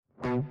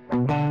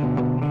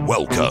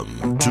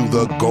Welcome to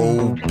the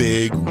Go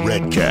Big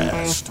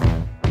Redcast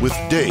with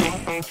Dave,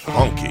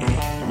 Honky,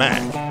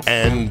 Mac,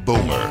 and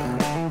Boomer.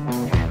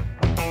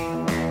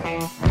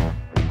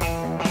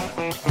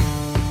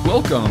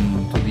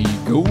 Welcome to the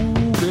Go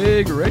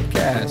Big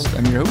Redcast.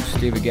 I'm your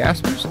host, David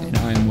Gaspers, and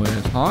I'm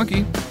with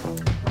Honky.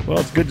 Well,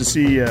 it's good to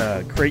see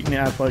Creighton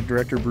Athletic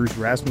Director Bruce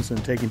Rasmussen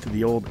taking to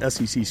the old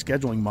SEC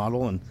scheduling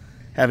model and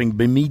having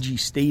Bemidji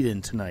State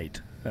in tonight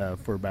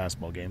for a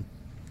basketball game.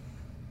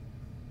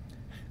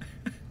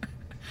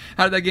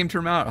 How did that game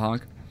turn out,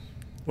 Honk?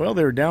 Well,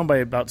 they were down by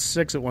about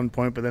 6 at one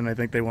point, but then I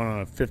think they went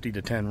on a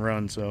 50-10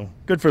 run, so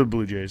good for the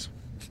Blue Jays.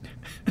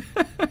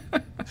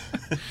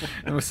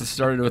 It must have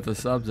started with the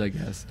subs, I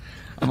guess.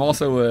 I'm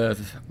also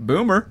with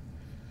Boomer.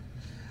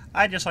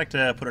 I'd just like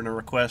to put in a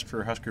request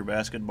for Husker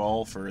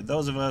basketball for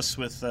those of us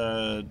with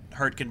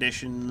heart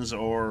conditions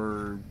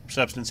or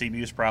substance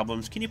abuse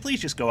problems. Can you please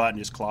just go out and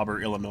just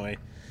clobber Illinois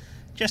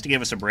just to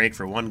give us a break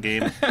for one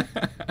game?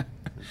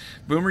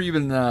 Boomer, you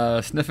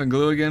been sniffing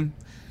glue again?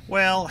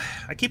 Well,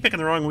 I keep picking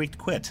the wrong week to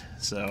quit,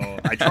 so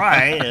I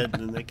try,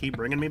 and they keep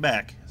bringing me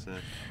back. So.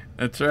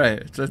 That's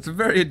right. It's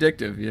very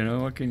addictive, you know.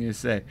 What can you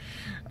say?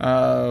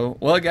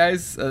 Well,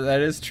 guys, that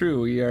is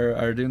true. We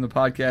are doing the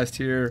podcast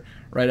here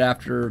right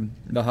after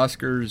the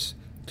Huskers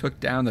took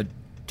down the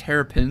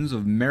Terrapins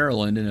of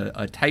Maryland in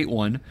a tight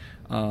one.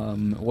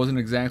 It wasn't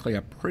exactly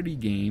a pretty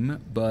game,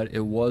 but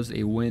it was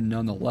a win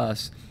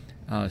nonetheless.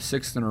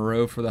 Sixth in a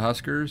row for the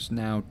Huskers,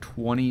 now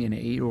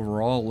 20-8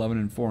 overall,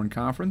 11-4 in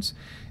conference.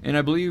 And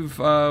I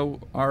believe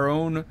our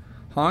own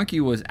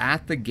Honky was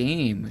at the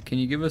game. Can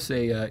you give us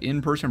a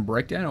in-person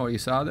breakdown of what you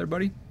saw there,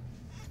 buddy?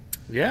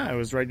 Yeah, I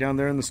was right down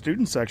there in the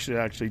student section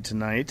actually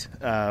tonight,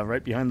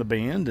 right behind the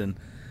band. And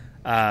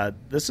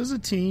this is a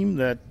team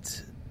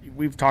that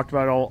we've talked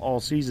about all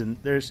season.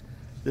 This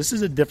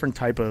is a different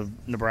type of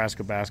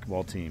Nebraska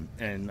basketball team.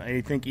 And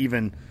I think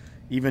even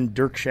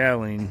Dirk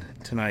Schalling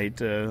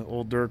tonight,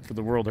 old Dirk for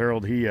the World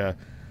Herald, he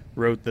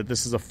wrote that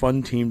this is a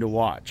fun team to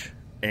watch.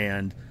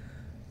 And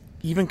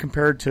even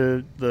compared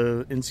to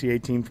the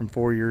NCAA team from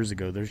 4 years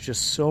ago, there's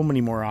just so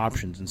many more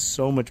options and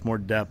so much more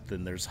depth,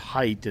 and there's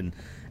height.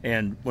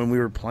 And when we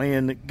were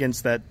playing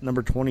against that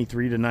number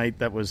 23 tonight,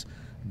 that was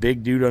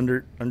big dude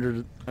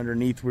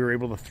underneath, we were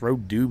able to throw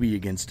Doobie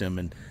against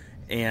him.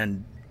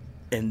 And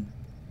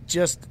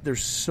just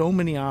there's so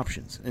many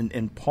options,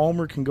 and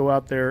Palmer can go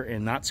out there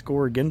and not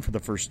score again for the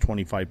first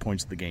 25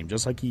 points of the game,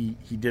 just like he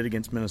did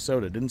against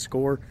Minnesota. Didn't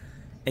score,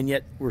 and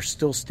yet we're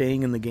still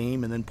staying in the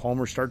game, and then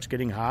Palmer starts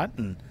getting hot,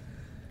 and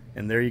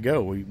there you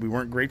go. We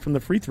weren't great from the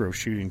free throw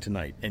shooting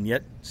tonight, and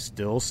yet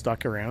still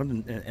stuck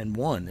around and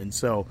won. And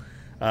so,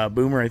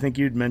 Boomer, I think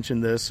you'd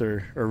mentioned this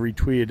or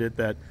retweeted it,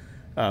 that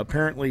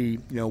apparently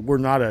we're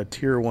not a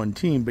Tier 1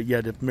 team, but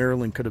yet if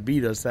Maryland could have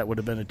beat us, that would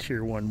have been a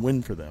Tier 1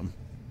 win for them.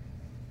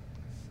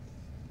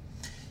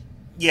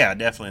 Yeah,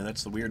 definitely.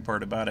 That's the weird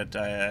part about it.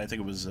 I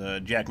think it was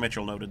Jack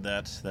Mitchell noted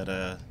that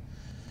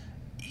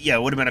it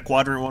would have been a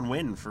quadrant 1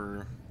 win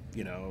for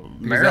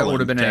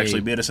Maryland to actually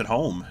beat us at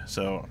home.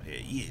 So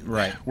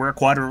right, we're a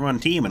quadrant 1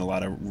 team in a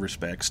lot of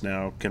respects.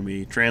 Now, can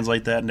we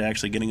translate that into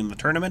actually getting in the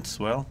tournament?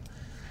 Well,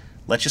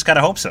 let's just kind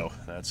of hope so.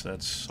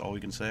 That's all we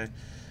can say.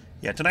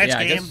 Yeah, tonight's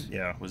game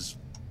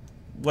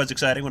was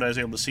exciting when I was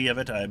able to see of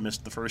it. I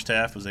missed the first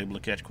half, was able to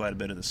catch quite a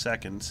bit of the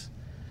second.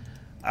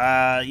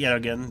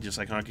 Again, just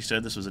like Honky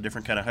said, this was a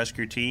different kind of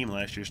Husker team.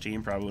 Last year's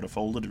team probably would have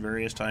folded at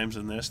various times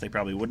in this. They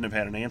probably wouldn't have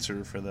had an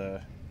answer for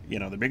the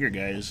bigger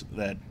guys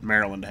that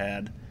Maryland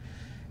had.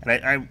 And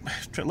I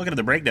looking at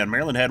the breakdown,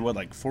 Maryland had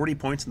 40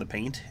 points in the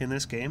paint in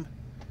this game.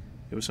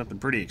 It was something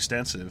pretty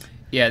extensive.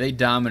 Yeah, they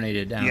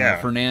dominated down.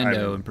 Yeah,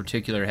 Fernando in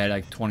particular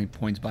had 20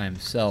 points by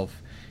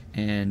himself,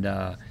 and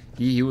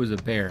he was a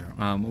bear.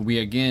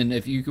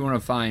 If you want to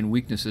find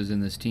weaknesses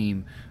in this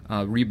team,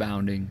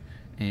 rebounding.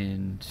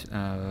 And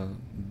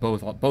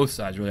both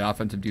sides, really,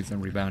 offensive,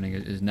 defensive rebounding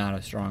is not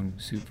a strong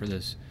suit for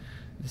this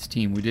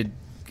team. We did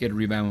get a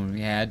rebound when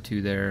we had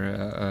to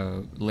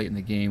there late in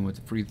the game with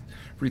the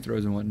free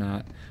throws and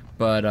whatnot.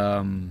 But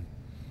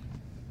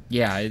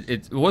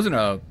it wasn't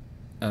a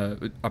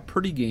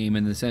pretty game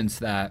in the sense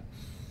that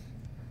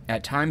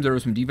at times there were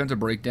some defensive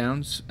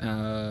breakdowns,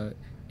 and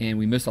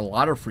we missed a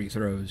lot of free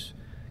throws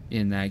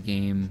in that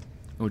game,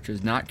 which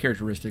is not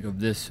characteristic of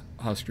this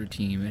Husker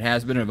team. It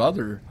has been of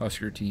other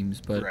Husker teams,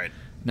 but right.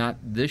 Not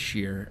this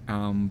year.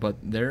 But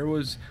we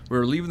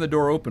were leaving the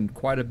door open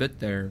quite a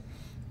bit there,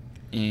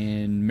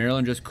 and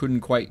Maryland just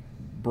couldn't quite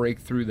break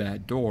through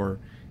that door.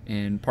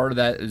 And part of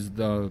that is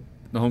the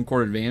home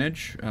court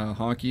advantage,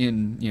 Honky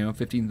and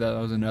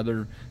 15,000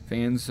 other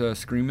fans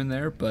screaming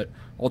there. But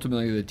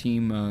ultimately, the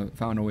team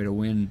found a way to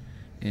win.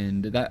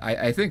 And that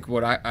I think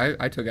what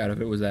I took out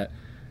of it was that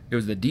it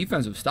was the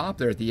defensive stop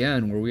there at the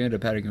end where we ended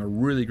up having a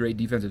really great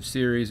defensive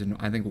series, and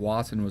I think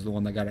Watson was the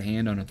one that got a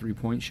hand on a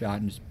three-point shot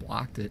and just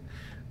blocked it.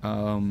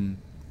 And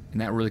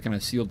that really kind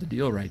of sealed the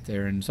deal right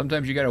there. And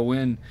sometimes you got to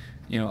win,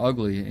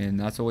 ugly, and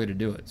that's a way to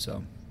do it.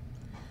 So,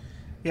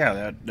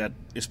 yeah, that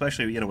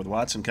especially with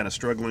Watson kind of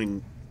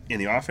struggling in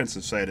the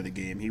offensive side of the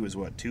game, he was,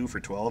 2 for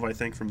 12, I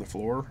think, from the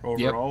floor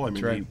overall.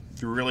 Yep, right.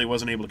 He really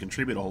wasn't able to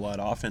contribute a whole lot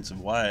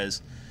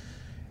offensive-wise.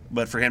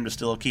 But for him to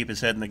still keep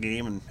his head in the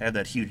game and have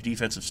that huge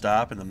defensive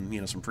stop and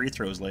then, some free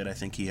throws late, I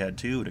think he had,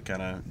 too, to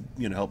kind of,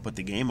 help put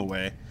the game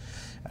away.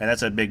 And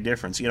that's a big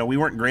difference. We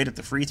weren't great at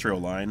the free throw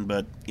line,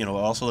 but,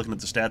 also looking at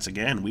the stats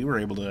again, we were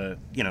able to,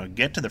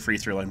 get to the free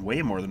throw line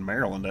way more than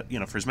Maryland.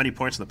 For as many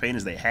points in the paint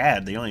as they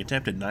had, they only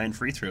attempted 9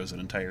 free throws an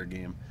entire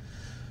game.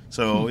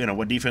 So,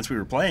 what defense we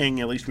were playing,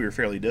 at least we were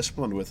fairly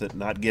disciplined with it,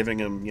 not giving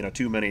them,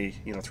 too many,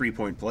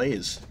 3-point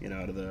plays,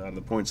 out of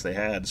the points they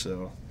had.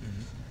 So,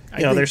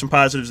 there's some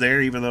positives there,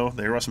 even though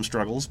there were some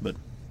struggles, but,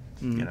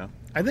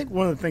 I think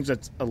one of the things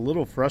that's a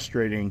little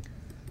frustrating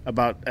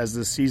about as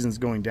this season's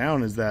going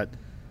down is that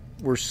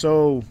we're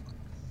so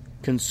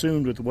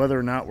consumed with whether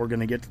or not we're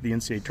going to get to the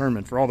NCAA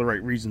tournament for all the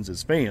right reasons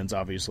as fans,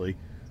 obviously.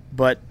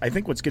 But I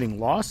think what's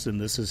getting lost in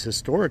this is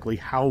historically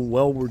how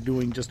well we're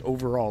doing just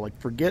overall. Like,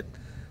 forget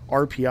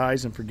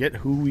RPIs and forget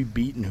who we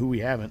beat and who we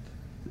haven't.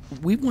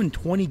 We've won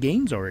 20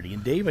 games already.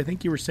 And, Dave, I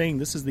think you were saying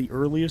this is the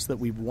earliest that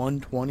we've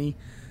won 20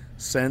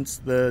 since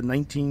the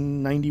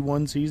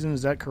 1991 season.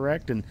 Is that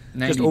correct? And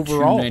 92, just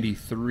overall,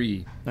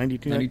 93.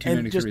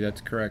 93, that's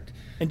correct.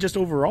 And just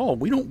overall,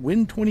 we don't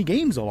win 20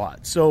 games a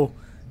lot. So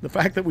the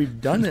fact that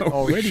we've done it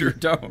already, we sure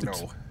don't.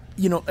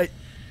 No.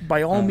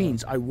 By all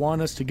means, I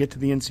want us to get to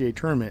the NCAA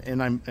tournament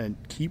and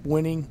keep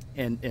winning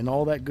and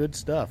all that good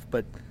stuff.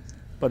 But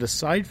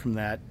aside from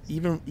that,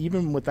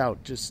 even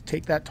without, just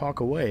take that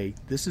talk away,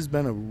 this has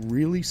been a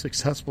really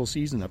successful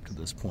season up to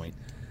this point.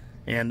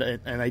 And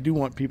I do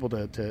want people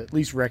to at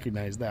least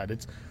recognize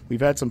that.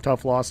 We've had some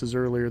tough losses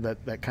earlier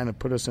that kind of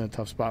put us in a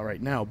tough spot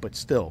right now, but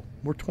still,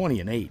 we're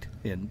 20-8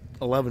 and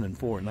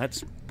 11-4, and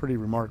that's pretty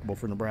remarkable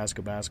for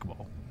Nebraska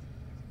basketball.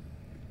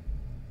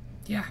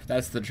 Yeah,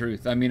 that's the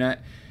truth. I mean,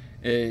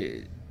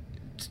 so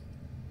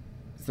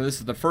this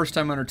is the first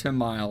time under Tim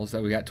Miles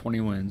that we got 20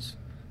 wins.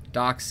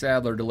 Doc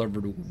Sadler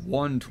delivered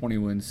one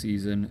 20-win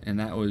season, and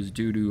that was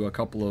due to a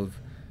couple of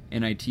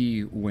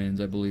NIT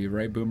wins, I believe,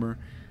 right, Boomer?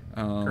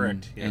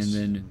 Correct, yes. And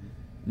then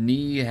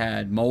Nee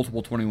had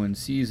multiple 20-win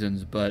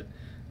seasons, but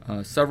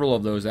several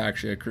of those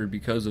actually occurred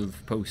because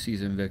of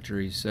postseason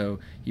victories. So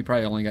he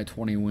probably only got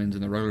 20 wins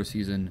in the regular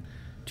season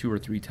 2 or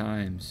 3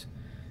 times.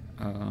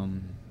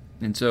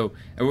 And so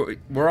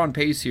we're on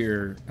pace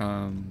here.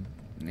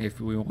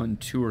 If we won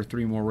 2 or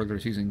 3 more regular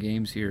season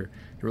games here,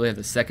 to really have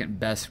the second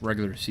best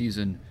regular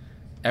season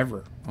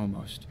ever,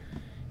 almost.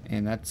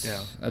 And that's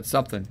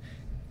something.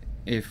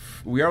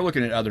 If we are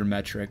looking at other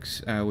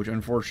metrics, which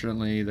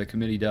unfortunately the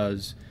committee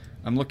does,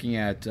 I'm looking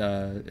at,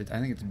 I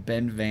think it's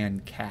Ben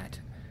Van Cat,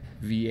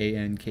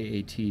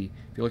 V-A-N-K-A-T.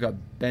 If you look up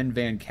Ben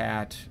Van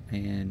Cat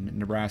and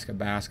Nebraska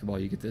basketball,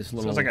 you get this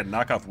little... Sounds like a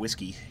knockoff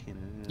whiskey.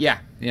 Yeah,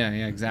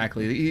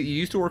 exactly. He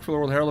used to work for the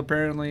World Herald,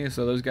 apparently,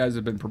 so those guys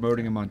have been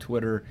promoting him on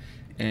Twitter,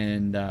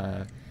 and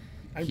I'm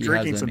he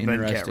drinking has some an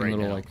Ben Cat interesting right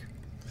little, now. like...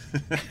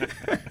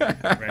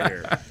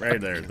 right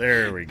there.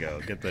 There we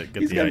go. Get the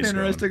He's got an ice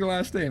interesting going.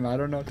 last name. I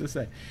don't know what to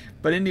say.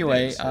 But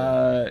anyway,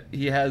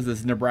 he has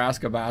this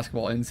Nebraska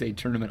basketball NCAA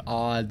tournament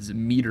odds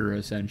meter,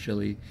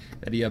 essentially,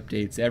 that he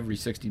updates every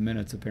 60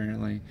 minutes,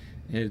 apparently.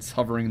 It's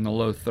hovering in the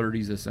low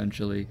 30s,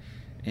 essentially.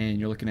 And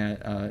you're looking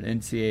at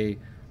NCAA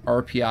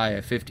RPI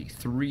at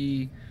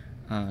 53.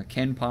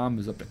 Ken Palm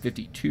is up to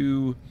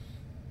 52.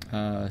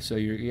 So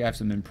you have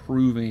some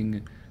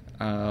improving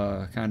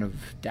kind of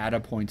data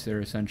points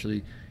there,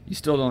 essentially. You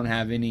still don't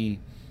have any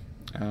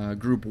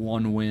Group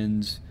 1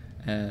 wins,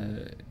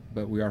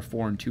 but we are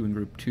 4-2 in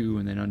Group 2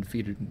 and then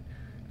undefeated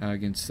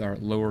against our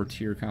lower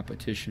tier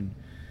competition.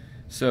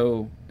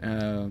 So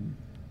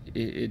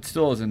it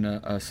still isn't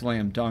a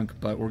slam dunk,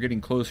 but we're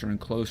getting closer and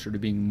closer to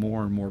being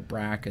more and more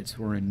brackets.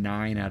 We're in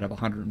 9 out of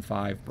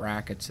 105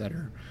 brackets that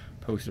are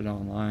posted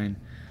online.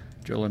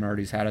 Joe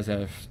Lenardi's had us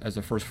as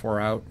a first 4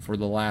 out for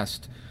the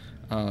last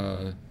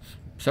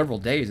several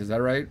days. Is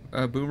that right,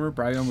 Boomer?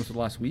 Probably almost the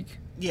last week?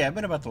 Yeah,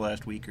 been about the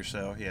last week or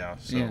so, yeah.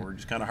 So we're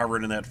just kind of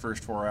hovering in that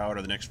first 4 out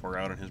or the next 4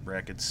 out in his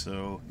brackets.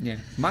 So yeah,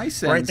 my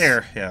sense right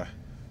there, yeah.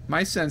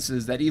 My sense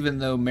is that even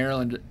though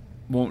Maryland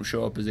won't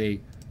show up as a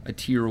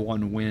Tier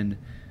 1 win,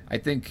 I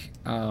think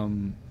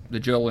the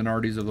Joe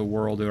Lenardis of the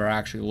world who are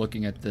actually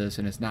looking at this,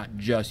 and it's not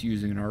just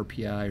using an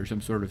RPI or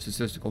some sort of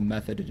statistical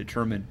method to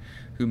determine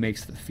who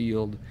makes the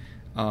field,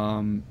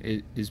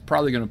 it is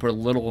probably going to put a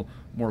little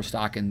more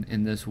stock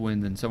in this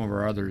win than some of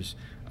our others.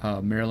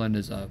 Maryland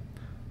is a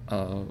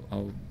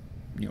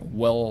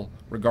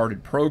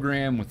well-regarded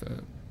program with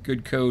a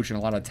good coach and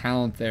a lot of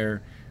talent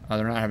there.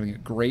 They're not having a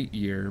great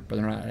year, but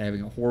they're not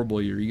having a horrible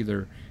year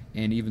either.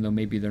 And even though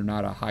maybe they're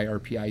not a high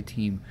RPI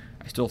team,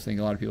 I still think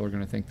a lot of people are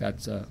going to think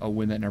that's a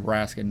win that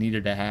Nebraska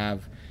needed to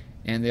have,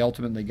 and they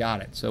ultimately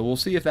got it. So we'll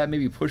see if that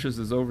maybe pushes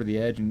us over the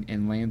edge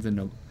and lands in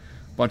a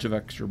bunch of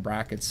extra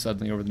brackets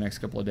suddenly over the next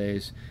couple of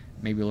days.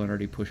 Maybe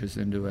Lenardi pushes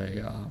into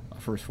a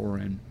first 4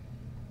 in.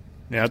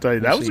 Yeah, I'll tell you,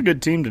 that was a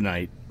good team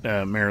tonight,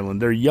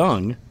 Maryland. They're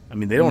young. I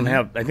mean, they don't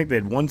have – I think they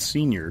had one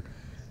senior.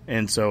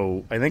 And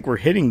so I think we're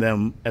hitting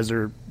them as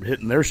they're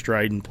hitting their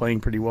stride and playing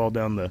pretty well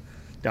down the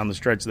down the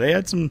stretch. They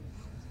had some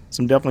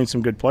definitely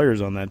some good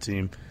players on that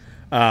team.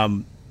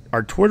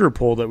 Our Twitter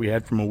poll that we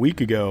had from a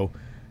week ago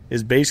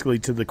is basically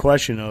to the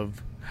question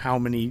of how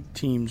many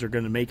teams are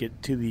going to make it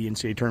to the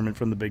NCAA tournament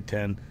from the Big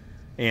Ten,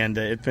 and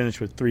it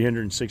finished with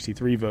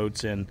 363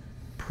 votes, and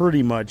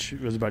pretty much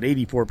it was about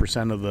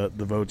 84% of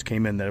the votes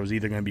came in that it was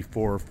either going to be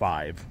 4 or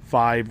 5.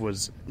 5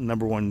 was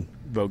number one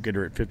vote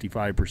getter at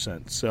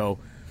 55%. So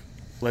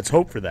let's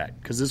hope for that,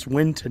 because this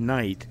win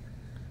tonight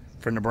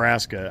for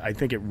Nebraska, I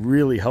think it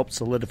really helped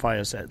solidify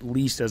us at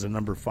least as a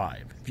number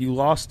 5. If you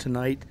lost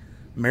tonight,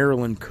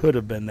 Maryland could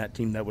have been that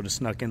team that would have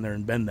snuck in there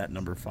and been that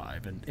number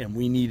 5, and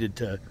we needed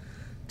to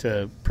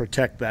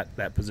protect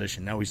that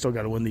position. Now we still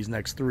got to win these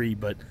next 3,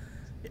 but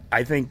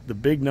I think the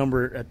big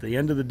number at the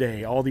end of the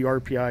day, all the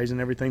RPIs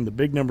and everything, the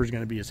big number is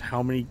going to be is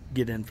how many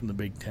get in from the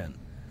Big Ten.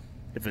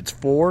 If it's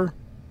 4,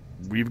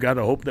 we've got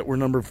to hope that we're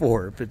number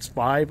 4. If it's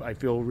 5, I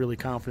feel really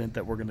confident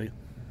that we're going to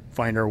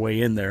find our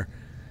way in there.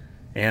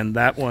 And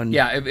that one,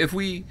 yeah. If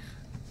we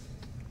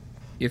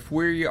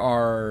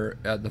are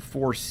the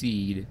 4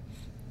 seed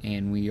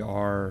and we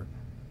have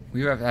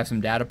to have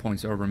some data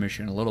points over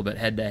Michigan a little bit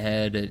head to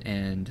head,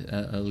 and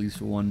at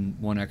least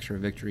one extra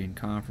victory in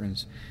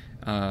conference.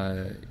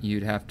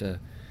 You'd have to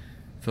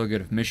feel good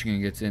if Michigan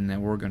gets in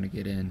that we're going to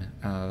get in,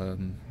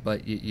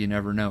 but you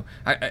never know.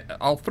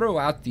 I'll throw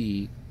out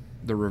the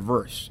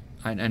reverse.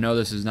 I know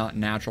this is not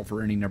natural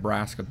for any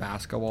Nebraska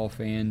basketball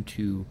fan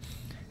to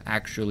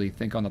actually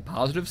think on the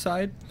positive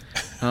side.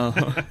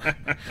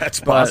 That's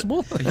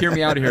possible. Hear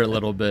me out here a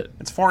little bit.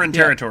 It's foreign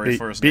territory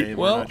for us, Dave.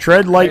 Well,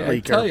 tread lightly. I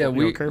tell you,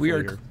 we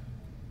are.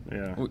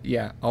 Here.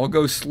 Yeah, I'll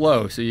go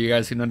slow so you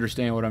guys can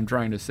understand what I'm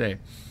trying to say.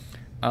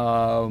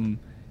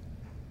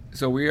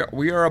 So we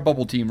are a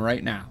bubble team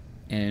right now,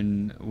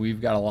 and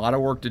we've got a lot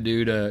of work to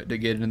do to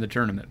get into the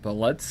tournament. But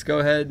let's go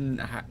ahead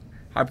and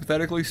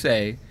hypothetically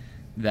say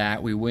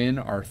that we win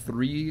our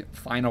 3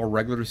 final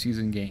regular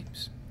season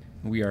games.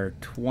 We are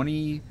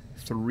 23-8,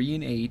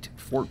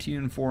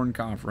 14-4 in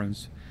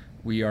conference.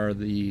 We are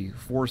the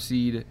 4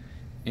 seed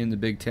in the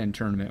Big Ten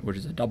tournament, which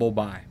is a double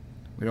bye.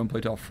 We don't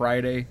play till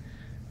Friday.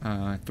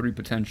 3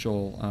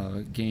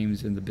 potential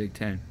games in the Big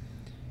Ten.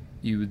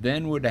 You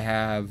then would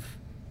have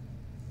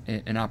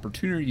an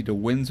opportunity to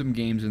win some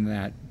games in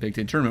that Big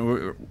Ten tournament.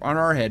 We're on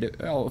our head,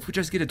 if we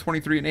just get a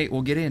 23-8,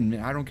 we'll get in.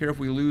 I don't care if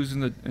we lose in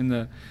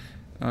the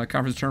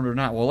conference tournament or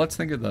not. Well, let's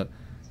think of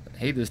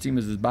this team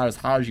is about as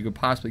hot as you could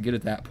possibly get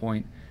at that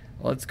point.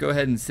 Let's go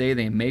ahead and say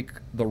they make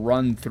the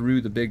run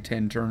through the Big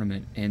Ten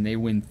tournament and they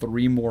win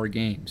 3 more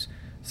games.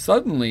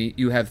 Suddenly,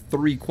 you have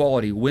 3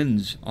 quality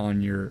wins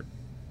on your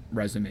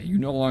resume. You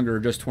no longer are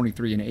just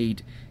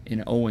 23-8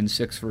 and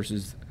 0-6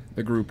 versus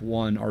the Group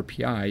 1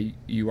 RPI.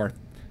 You are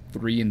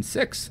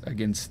 3-6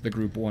 against the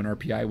Group 1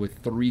 RPI with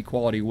 3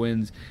 quality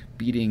wins,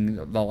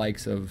 beating the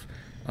likes of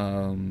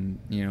a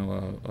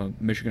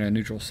Michigan at a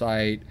neutral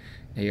site,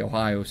 a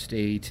Ohio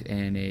State,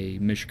 and a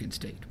Michigan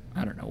State.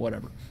 I don't know,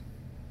 whatever.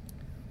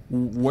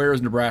 Where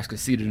is Nebraska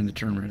seated in the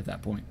tournament at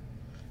that point?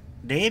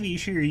 Dave, are you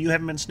sure you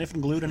haven't been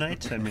sniffing glue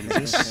tonight? I mean,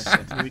 is this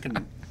something we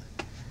can...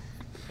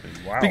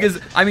 Wow. Because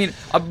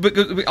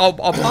I'll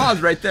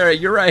pause right there.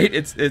 You're right.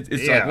 It's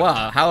Yeah. like,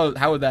 wow,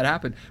 how would that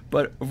happen?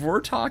 But if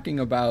we're talking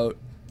about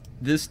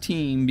this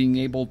team being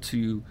able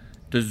to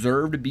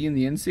deserve to be in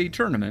the NCAA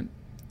tournament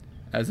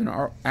as an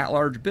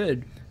at-large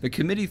bid, the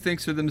committee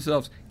thinks to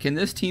themselves, can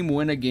this team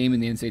win a game in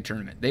the NCAA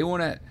tournament? They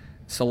want to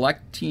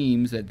select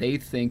teams that they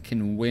think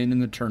can win in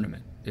the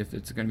tournament if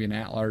it's going to be an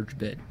at-large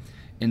bid.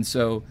 And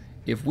so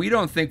if we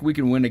don't think we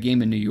can win a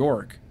game in New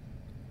York,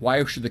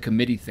 why should the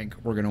committee think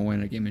we're going to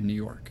win a game in New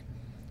York,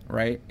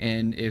 right?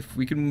 And if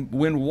we can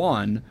win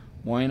 1,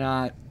 why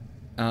not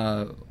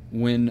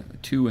win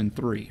 2 and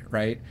 3,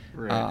 right?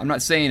 I'm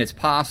not saying it's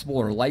possible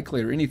or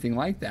likely or anything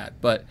like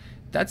that, but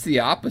that's the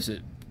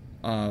opposite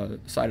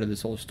side of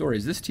this whole story.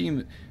 Is this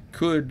team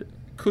could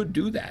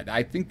do that?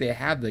 I think they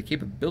have the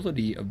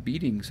capability of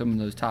beating some of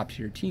those top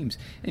tier teams,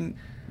 and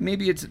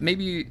maybe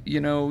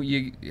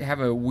you have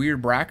a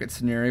weird bracket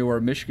scenario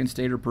where Michigan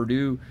State or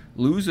Purdue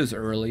loses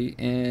early,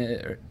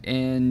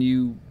 and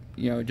you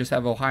just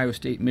have Ohio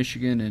State,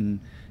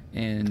 Michigan,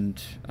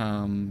 and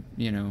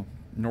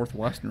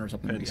Northwestern or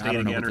something. I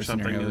don't know what the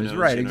scenario is.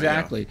 Right,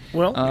 exactly.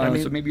 Well,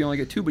 so maybe you only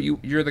get 2, but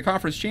you're the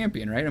conference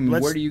champion, right? I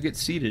mean, where do you get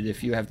seeded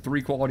if you have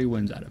 3 quality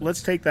wins out of it?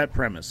 Let's take that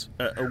premise.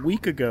 A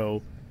week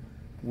ago,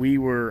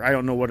 I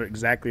don't know what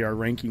exactly our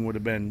ranking would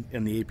have been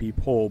in the AP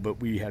poll, but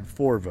we had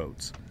 4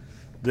 votes.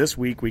 This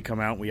week we come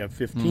out and we have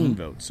 15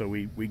 votes. So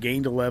we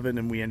gained 11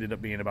 and we ended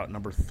up being about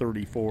number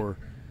 34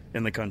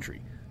 in the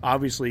country.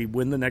 Obviously,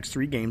 win the next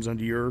 3 games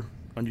under your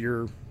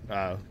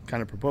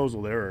kind of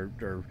proposal there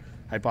or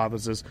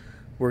hypothesis.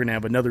 We're going to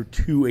have another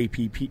 2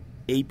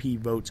 AP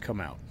votes come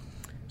out.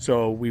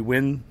 So we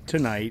win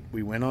tonight.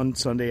 We win on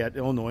Sunday at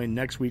Illinois.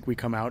 Next week we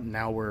come out and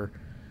now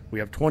we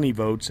have 20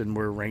 votes and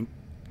we're ranked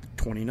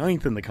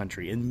 29th in the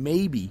country. And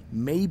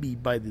maybe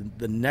by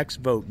the next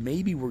vote,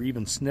 maybe we're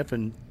even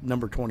sniffing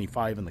number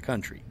 25 in the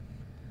country.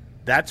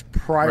 That's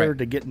prior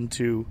to getting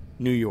to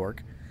New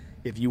York.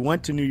 if you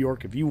went to New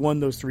York, if you won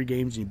those 3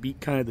 games and you beat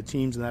kind of the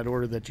teams in that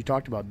order that you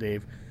talked about,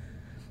 Dave,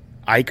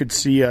 I could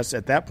see us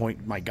at that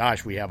point, my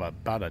gosh, we have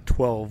about a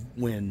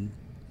 12-win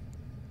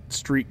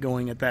streak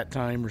going at that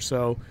time or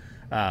so.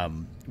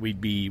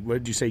 We'd be, what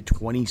did you say,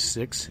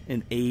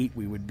 26-8?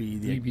 We would be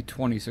You'd be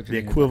 26. the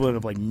equivalent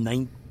of like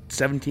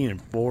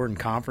 17-4 in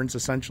conference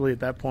essentially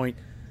at that point.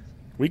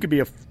 We could be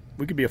a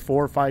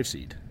 4 or 5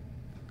 seed.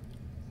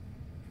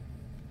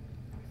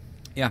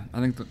 Yeah, I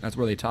think that's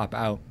where they top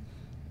out.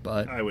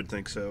 But I would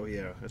think so.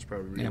 Yeah, that's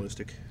probably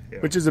realistic. Yeah.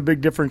 Which is a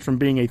big difference from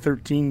being a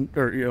 13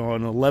 or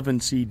an 11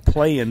 seed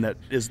play-in that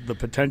is the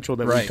potential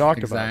that we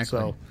talked about.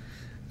 So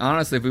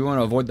honestly, if we want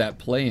to avoid that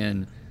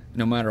play-in,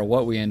 no matter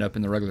what we end up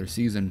in the regular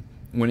season,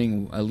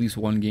 winning at least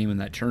one game in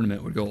that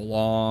tournament would go a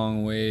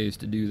long ways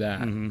to do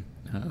that.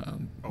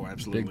 Oh,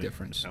 absolutely. Big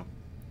difference. Yeah.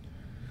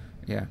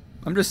 Yeah,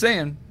 I'm just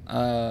saying.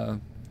 I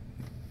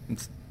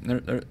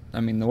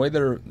mean, the way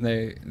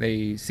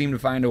they seem to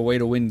find a way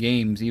to win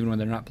games, even when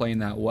they're not playing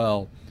that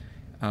well.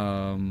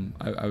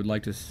 I would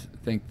like to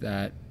think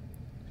that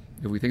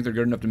if we think they're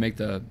good enough to make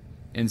the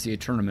NCAA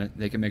tournament,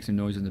 they can make some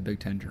noise in the Big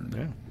Ten tournament.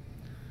 Yeah.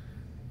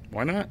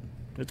 Why not?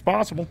 It's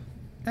possible.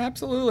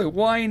 Absolutely.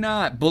 Why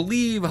not?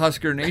 Believe,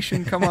 Husker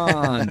Nation. Come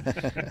on.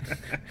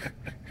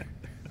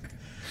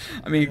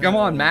 I mean, come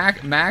on.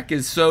 Mac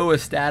is so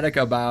ecstatic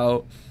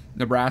about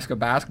Nebraska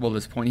basketball at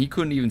this point. He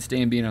couldn't even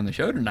stand being on the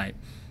show tonight.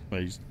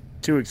 Well, he's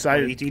too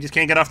excited. He just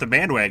can't get off the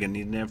bandwagon.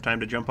 He didn't have time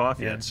to jump off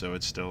yet, so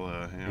it's still.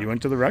 He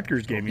went to the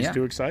Rutgers game. He's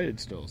too excited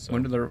still.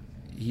 So.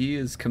 He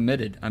is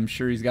committed. I'm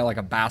sure he's got like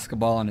a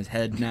basketball on his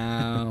head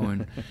now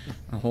and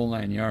a whole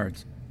 9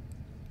 yards.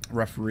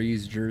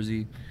 Referee's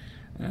jersey.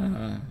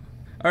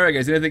 All right,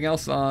 guys. Anything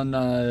else on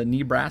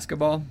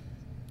Nebrasketball?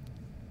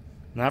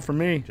 Not for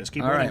me. Just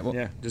keep winning. Right,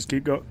 well, just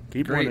keep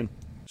winning.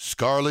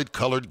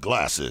 Scarlet-colored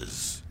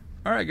glasses.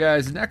 All right,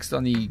 guys. Next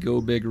on the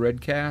Go Big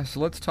Redcast,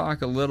 let's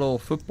talk a little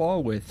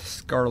football with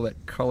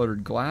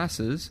scarlet-colored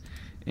glasses.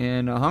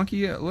 And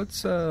Honky,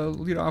 let's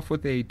lead off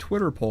with a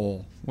Twitter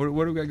poll. What do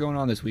we got going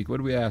on this week? What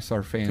do we ask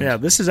our fans? Yeah,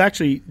 this is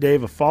actually,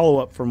 Dave, a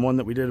follow-up from one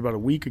that we did about a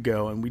week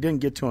ago, and we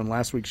didn't get to on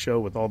last week's show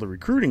with all the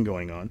recruiting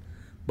going on.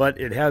 But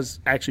it has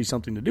actually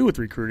something to do with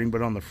recruiting,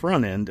 but on the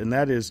front end, and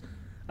that is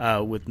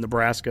with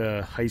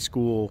Nebraska high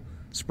school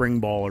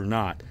spring ball or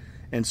not.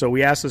 And so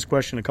we asked this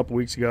question a couple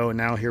weeks ago, and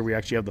now here we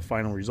actually have the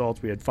final results.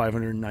 We had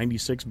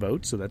 596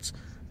 votes, so that's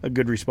a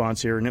good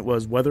response here. And it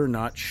was whether or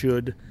not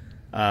should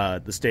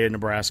the state of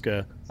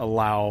Nebraska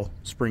allow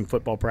spring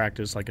football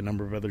practice like a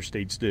number of other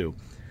states do.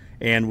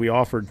 And we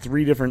offered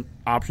 3 different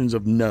options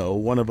of no.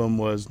 One of them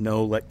was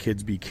no, let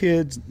kids be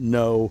kids,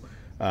 no,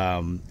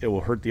 it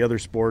will hurt the other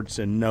sports,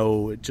 and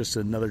no, it's just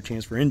another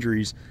chance for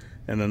injuries.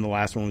 And then the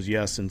last one was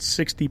yes, and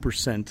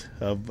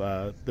 60% of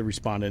the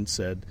respondents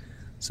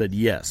said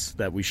yes,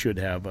 that we should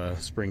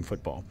have spring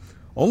football.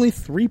 Only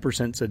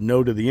 3% said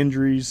no to the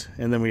injuries,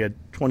 and then we had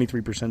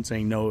 23%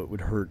 saying no, it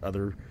would hurt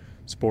other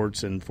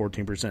sports, and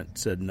 14%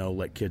 said no,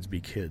 let kids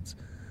be kids.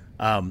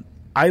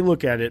 I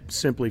look at it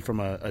simply from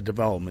a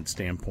development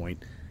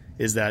standpoint,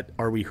 is that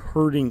are we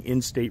hurting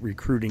in-state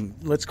recruiting?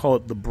 Let's call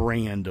it the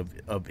brand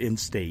of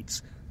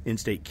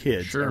in-state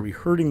kids. Sure. Are we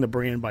hurting the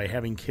brand by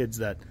having kids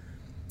that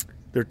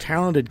they're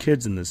talented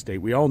kids in this state?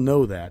 We all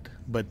know that,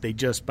 but they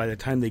just, by the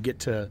time they get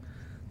to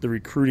the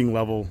recruiting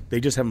level, they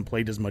just haven't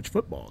played as much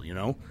football,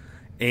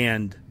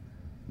 And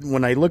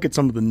when I look at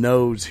some of the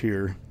no's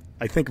here,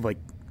 I think of like,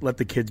 let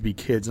the kids be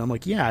kids. And I'm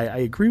like, yeah, I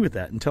agree with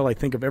that, until I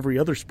think of every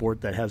other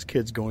sport that has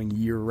kids going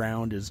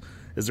year-round as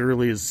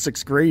early as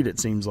 6th grade, it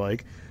seems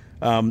like.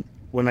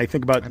 When I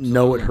think about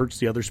no, it hurts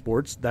the other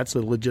sports, that's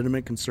a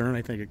legitimate concern,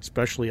 I think,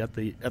 especially at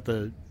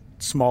the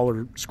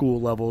smaller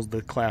school levels,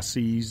 the Class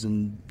C's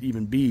and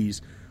even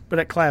B's. But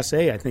at Class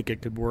A, I think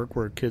it could work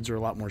where kids are a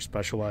lot more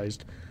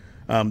specialized.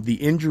 The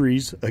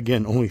injuries,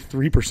 again, only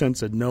 3%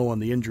 said no on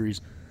the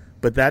injuries.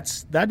 But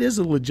that is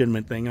a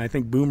legitimate thing. And I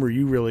think, Boomer,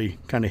 you really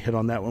kind of hit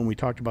on that when we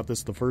talked about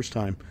this the first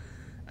time.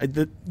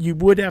 You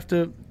would have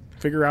to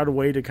figure out a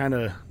way to kind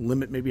of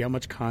limit maybe how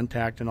much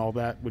contact and all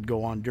that would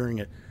go on during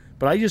it.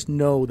 But I just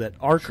know that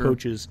our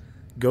coaches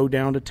go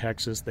down to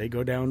Texas, they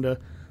go down to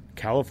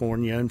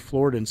California and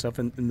Florida and stuff,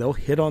 and they'll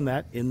hit on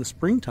that in the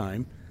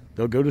springtime.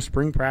 They'll go to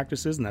spring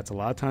practices, and that's a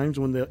lot of times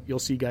when you'll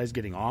see guys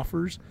getting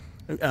offers.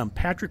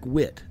 Patrick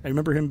Witt, I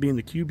remember him being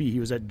the QB. He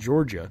was at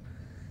Georgia,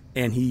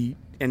 and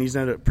he's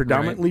at a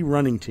predominantly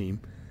running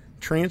team.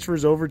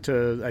 Transfers over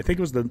to, I think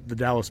it was the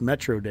Dallas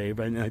Metro, Dave,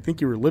 and I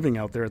think you were living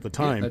out there at the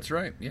time. Yeah, that's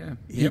right, yeah.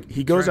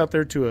 He goes out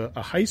there to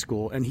a high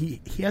school, and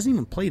he hasn't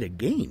even played a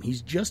game.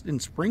 He's just in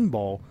spring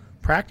ball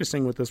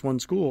practicing with this one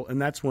school,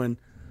 and that's when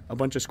a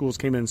bunch of schools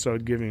came in and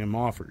started giving him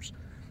offers.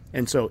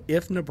 And so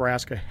if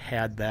Nebraska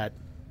had that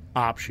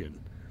option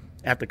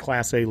at the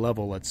Class A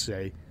level, let's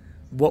say,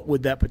 what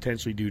would that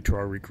potentially do to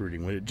our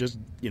recruiting? Would it just,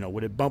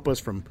 would it bump us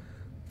from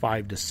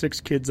 5 to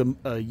 6 kids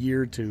a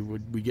year to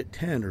would we get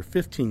 10 or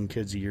 15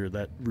 kids a year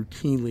that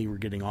routinely were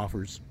getting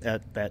offers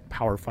at that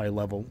Power 5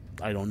 level?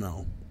 I don't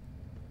know.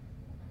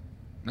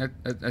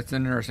 That's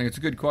interesting. It's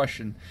a good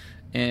question.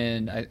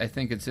 And I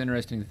think it's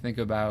interesting to think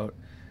about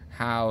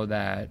how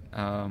that.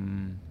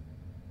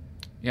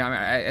 Yeah, I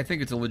mean, I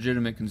think it's a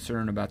legitimate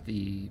concern about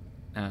the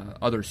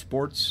other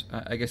sports,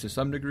 I guess to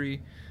some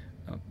degree,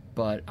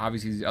 but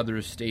obviously the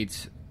other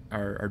states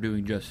are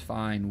doing just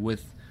fine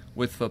with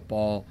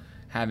football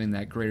having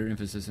that greater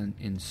emphasis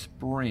in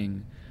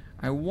spring.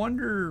 I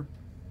wonder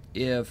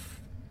if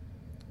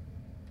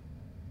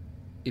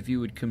you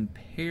would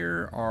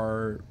compare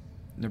our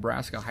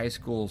Nebraska high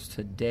schools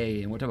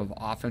today and what type of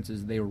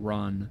offenses they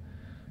run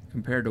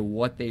compared to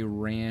what they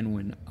ran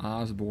when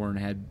Osborne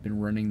had been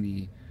running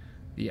the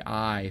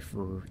I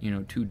for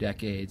 2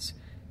 decades,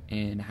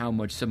 and how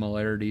much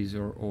similarities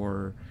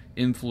or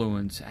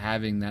influence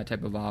having that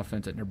type of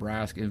offense at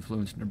Nebraska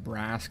influenced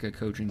Nebraska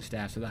coaching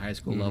staffs at the high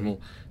school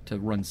level to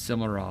run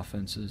similar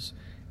offenses,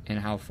 and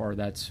how far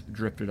that's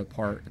drifted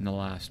apart in the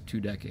last 2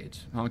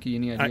 decades. Honky,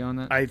 any idea on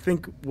that? I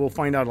think we'll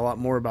find out a lot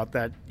more about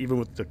that even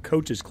with the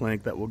coaches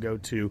clinic that we'll go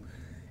to.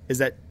 Is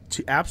that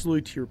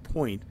absolutely to your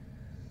point,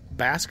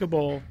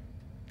 basketball,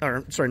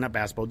 or sorry, not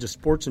basketball, just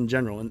sports in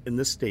general in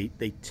this state,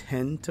 they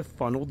tend to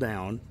funnel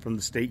down from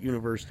the state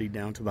university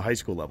down to the high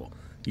school level.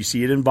 You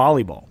see it in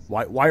volleyball.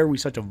 Why are we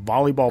such a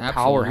volleyball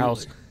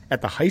powerhouse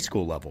at the high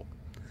school level?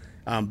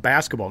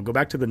 Basketball, go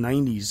back to the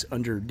 90s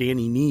under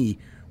Danny Nee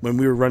when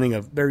we were running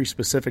a very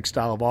specific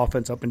style of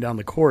offense up and down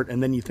the court,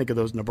 and then you think of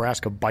those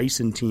Nebraska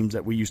Bison teams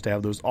that we used to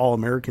have, those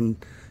All-American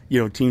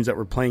teams that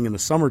were playing in the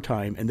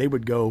summertime, and they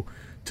would go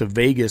to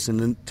Vegas and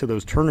then to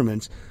those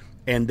tournaments,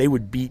 and they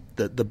would beat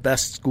the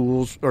best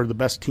schools or the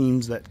best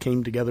teams that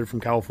came together from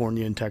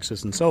California and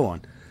Texas and so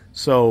on.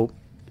 So,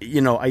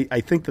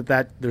 I think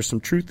that there's some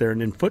truth there.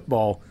 And in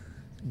football,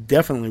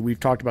 definitely we've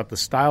talked about the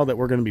style that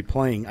we're going to be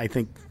playing, I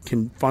think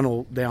can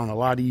funnel down a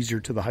lot easier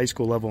to the high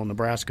school level in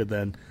Nebraska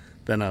than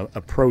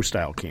a pro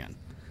style can.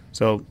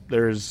 So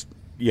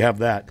you have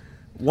that.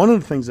 One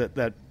of the things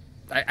that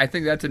I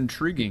think that's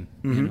intriguing.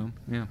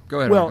 Yeah,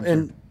 go ahead. Well,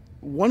 and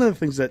one of the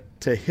things that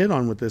to hit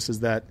on with this is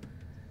that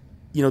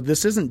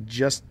this isn't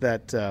just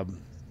that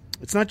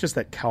it's not just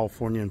that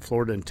California and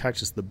Florida and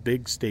Texas, the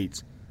big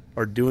states,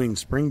 are doing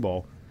spring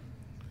ball.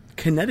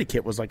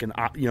 Connecticut was like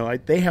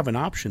they have an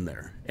option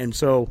there, and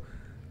so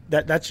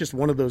that's just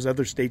one of those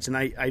other states. And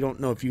I don't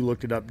know if you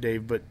looked it up,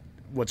 Dave, but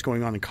what's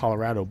going on in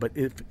Colorado. But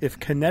if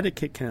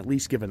Connecticut can at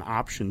least give an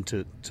option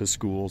to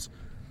schools,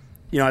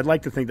 I'd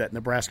like to think that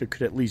Nebraska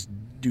could at least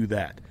do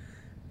that.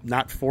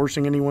 Not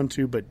forcing anyone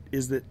to, but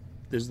is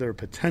there a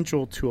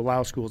potential to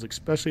allow schools,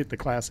 especially at the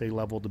Class A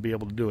level, to be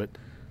able to do it?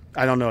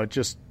 I don't know.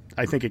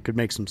 I think it could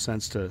make some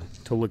sense to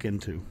look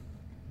into.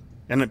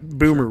 And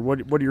Boomer, what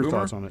are your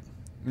thoughts on it?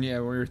 Yeah,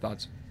 what are your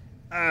thoughts?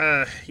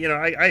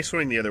 I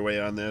swing the other way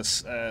on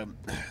this.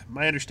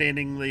 My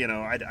understanding,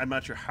 I'm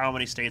not sure how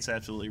many states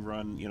absolutely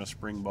run,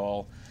 spring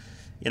ball.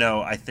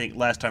 I think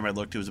last time I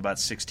looked, it was about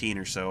 16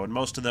 or so, and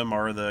most of them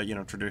are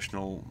the,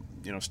 traditional,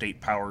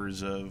 state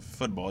powers of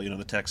football.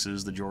 The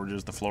Texas, the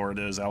Georgias, the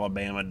Floridas,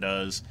 Alabama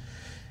does.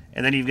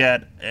 And then you've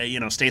got,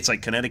 states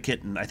like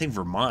Connecticut and I think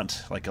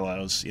Vermont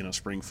allows,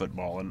 spring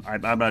football. And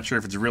I'm not sure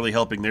if it's really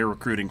helping their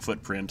recruiting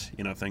footprint,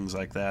 things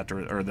like that,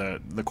 or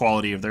the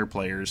quality of their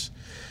players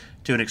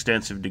to an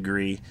extensive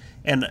degree.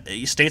 And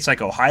states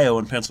like Ohio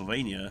and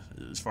Pennsylvania,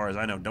 as far as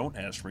I know, don't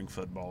have spring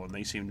football, and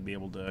they seem to be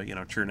able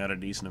to, churn out a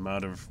decent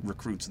amount of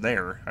recruits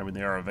there. I mean,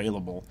 they are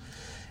available.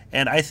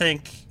 And I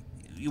think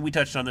we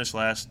touched on this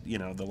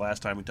the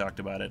last time we talked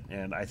about it,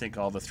 and I think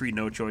all the 3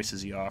 no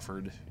choices he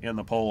offered in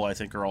the poll, I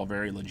think, are all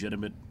very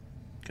legitimate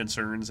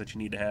concerns that you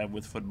need to have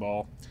with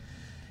football.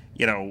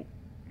 Do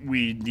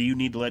you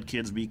need to let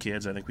kids be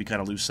kids? I think we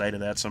kind of lose sight of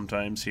that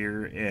sometimes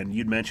here. And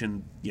you'd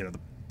mentioned, the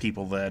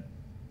people that,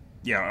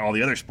 all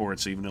the other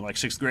sports, even in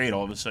 6th grade,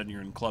 all of a sudden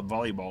you're in club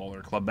volleyball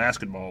or club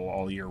basketball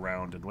all year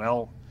round.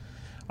 And,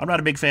 I'm not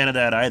a big fan of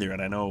that either,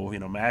 and I know,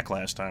 Mac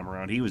last time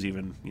around, he was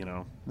even,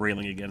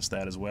 railing against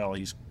that as well.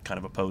 He's kind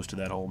of opposed to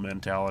that whole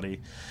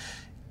mentality.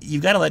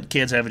 You've got to let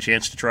kids have a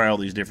chance to try all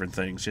these different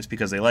things. Just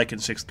because they like it in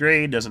 6th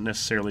grade doesn't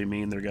necessarily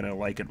mean they're going to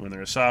like it when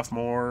they're a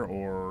sophomore,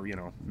 or,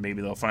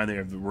 maybe they'll find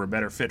they were a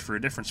better fit for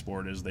a different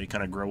sport as they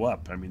kind of grow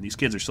up. I mean, these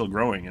kids are still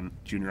growing in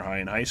junior high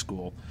and high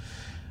school.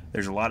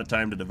 There's a lot of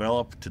time to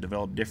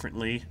develop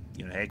differently.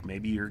 Heck,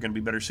 maybe you're going to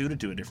be better suited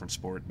to a different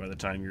sport by the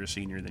time you're a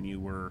senior than you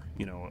were,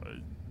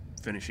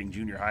 finishing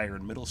junior high or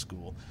in middle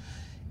school.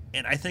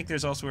 And I think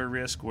there's also a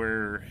risk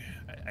where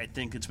I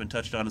think it's been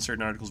touched on in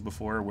certain articles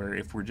before, where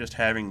if we're just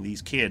having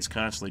these kids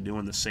constantly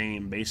doing the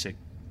same basic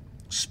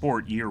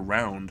sport year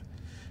round,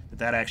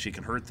 that actually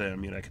can hurt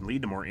them. It can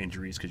lead to more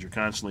injuries because you're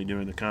constantly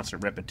doing the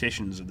constant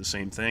repetitions of the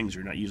same things.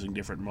 You're not using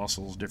different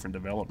muscles, different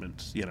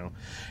developments,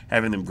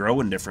 having them grow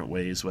in different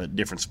ways, what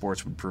different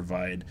sports would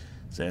provide.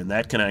 And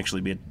that can actually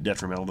be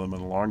detrimental to them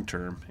in the long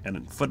term.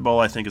 And football,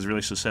 I think, is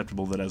really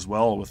susceptible to that as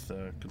well, with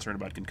concern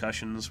about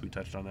concussions. We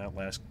touched on that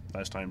last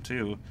time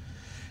too.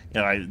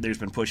 There's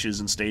been pushes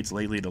in states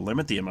lately to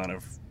limit the amount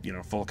of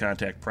full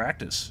contact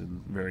practice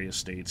in various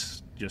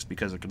states just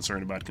because of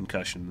concern about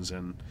concussions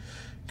and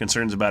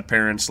concerns about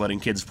parents letting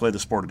kids play the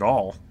sport at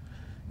all.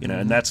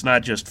 And that's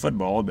not just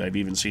football. But I've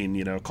even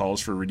seen calls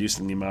for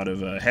reducing the amount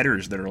of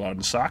headers that are allowed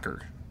in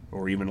soccer.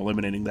 or even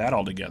eliminating that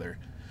altogether.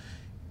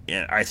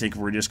 And I think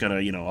we're just going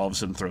to, all of a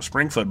sudden throw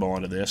spring football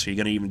into this. So you're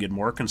going to even get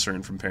more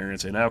concern from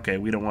parents saying, okay,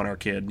 we don't want our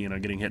kid,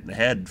 getting hit in the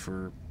head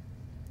for,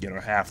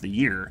 half the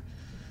year.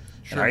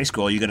 Sure. In high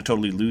school, you're going to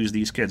totally lose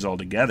these kids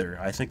altogether.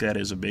 I think that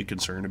is a big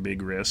concern, a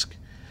big risk.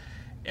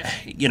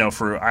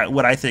 For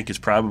what I think is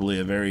probably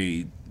a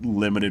very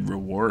limited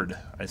reward,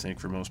 I think,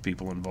 for most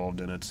people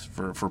involved in it,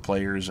 for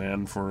players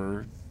and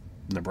for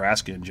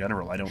Nebraska in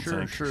general. I don't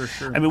think. Sure.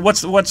 I mean,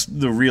 what's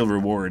the real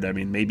reward? I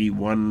mean, maybe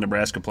one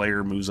Nebraska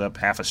player moves up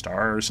half a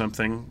star or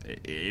something.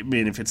 I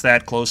mean, if it's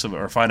that close of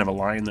or fine of a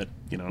line that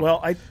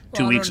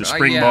 2 weeks of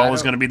spring ball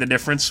is going to be the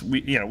difference. We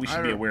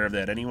should be aware of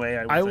that anyway.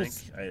 I would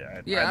think.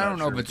 I don't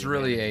know if it's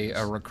really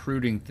a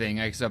recruiting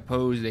thing. I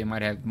suppose they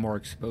might have more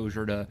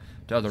exposure to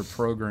other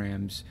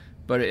programs,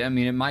 but I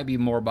mean, it might be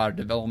more about a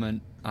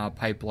development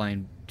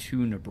pipeline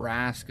to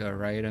Nebraska,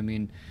 right? I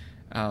mean.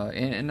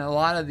 And a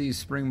lot of these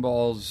spring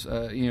balls,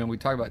 we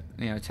talk about,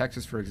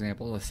 Texas, for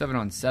example, the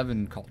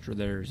 7-on-7 culture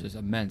there is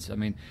immense. I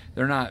mean,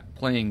 they're not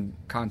playing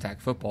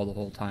contact football the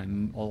whole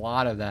time. A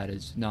lot of that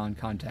is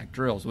non-contact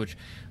drills, which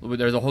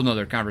there's a whole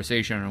nother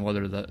conversation on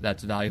whether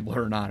that's valuable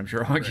or not. I'm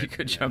sure Honky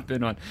could jump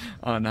in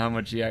on how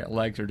much he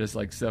likes or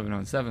dislikes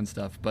 7-on-7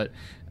 stuff. But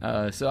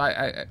so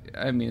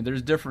I mean,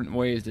 there's different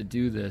ways to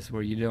do this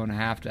where you don't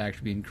have to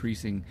actually be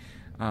increasing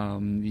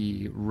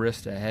the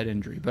wrist to head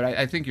injury. But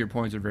I think your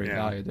points are very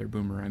valued there,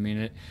 Boomer. I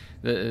mean,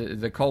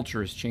 the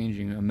culture is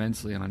changing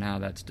immensely on how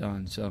that's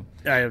done. So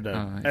I had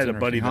a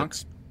buddy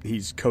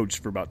he's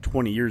coached for about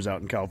 20 years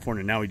out in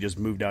California. Now he just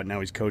moved out. Now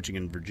he's coaching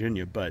in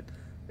Virginia. But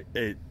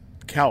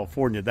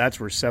California, that's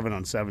where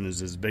 7-on-7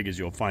 is as big as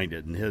you'll find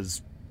it. And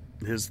his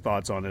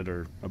thoughts on it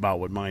are about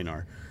what mine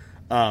are.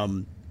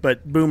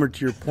 But Boomer,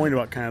 to your point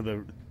about kind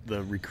of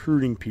the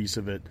recruiting piece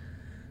of it,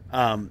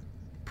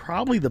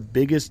 probably the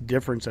biggest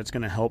difference that's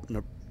going to help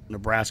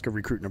Nebraska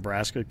recruit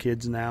Nebraska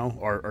kids now,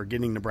 or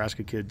getting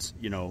Nebraska kids,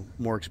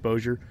 more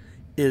exposure,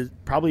 is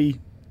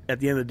probably at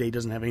the end of the day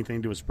doesn't have anything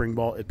to do with spring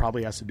ball. It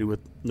probably has to do with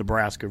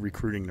Nebraska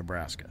recruiting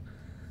Nebraska.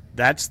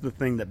 That's the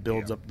thing that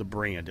builds up the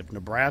brand. If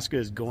Nebraska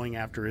is going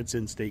after its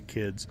in-state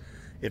kids,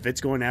 if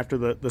it's going after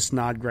the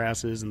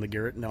Snodgrasses and the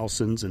Garrett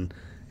Nelsons,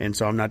 and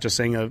so I'm not just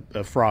saying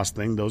a Frost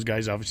thing. Those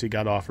guys obviously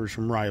got offers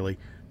from Riley.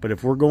 But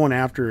if we're going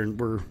after and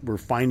we're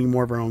finding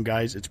more of our own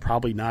guys, it's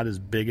probably not as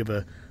big of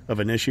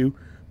an issue.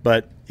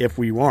 But if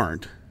we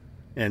weren't,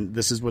 and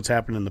this is what's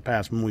happened in the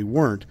past, when we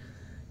weren't,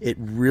 it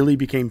really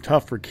became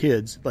tough for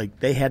kids. Like,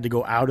 they had to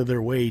go out of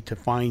their way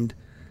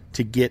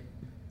to get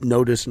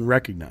noticed and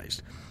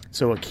recognized.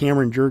 So a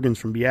Cameron Juergens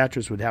from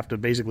Beatrice would have to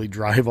basically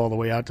drive all the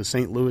way out to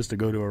St. Louis to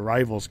go to a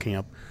rivals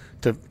camp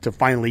to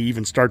finally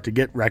even start to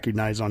get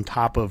recognized on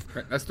top of.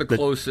 That's the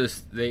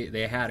closest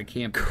they had a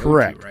camp to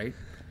correct. Go to, right?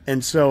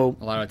 And so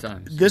a lot of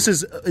times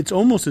it's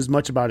almost as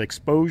much about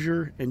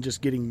exposure and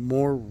just getting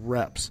more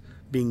reps,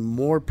 being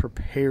more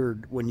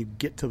prepared when you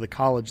get to the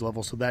college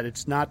level, so that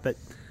it's not that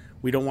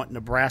we don't want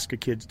Nebraska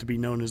kids to be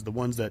known as the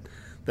ones that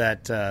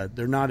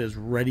they're not as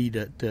ready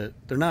they're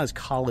not as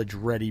college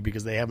ready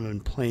because they haven't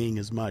been playing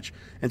as much.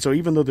 And so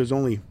even though there's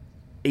only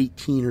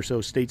 18 or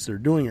so states that are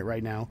doing it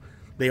right now,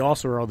 they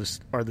also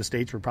are the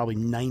states where probably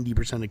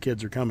 90% of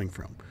kids are coming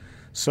from.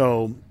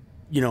 So,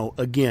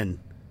 again,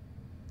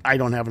 I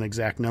don't have an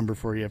exact number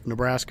for you. If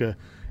Nebraska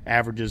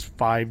averages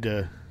 5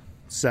 to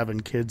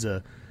 7 kids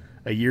a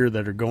year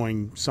that are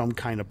going some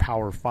kind of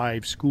Power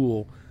 5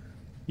 school,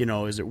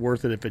 is it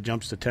worth it if it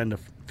jumps to 10 to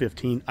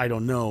 15? I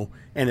don't know.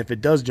 And if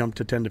it does jump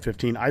to 10 to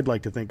 15, I'd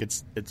like to think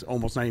it's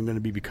almost not even going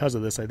to be because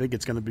of this. I think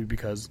it's going to be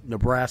because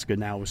Nebraska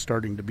now is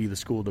starting to be the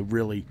school to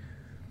really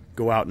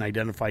go out and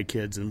identify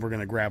kids, and we're going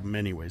to grab them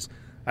anyways.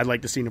 I'd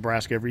like to see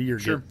Nebraska every year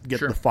get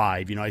the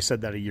 5. I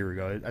said that a year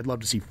ago. I'd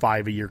love to see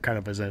 5 a year, kind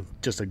of as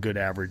just a good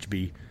average,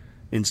 be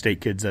in-state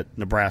kids that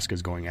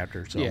Nebraska's going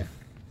after. So.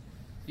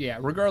 Yeah.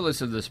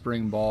 Regardless of the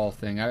spring ball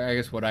thing, I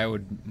guess what I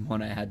would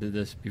want to add to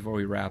this before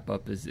we wrap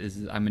up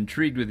is I'm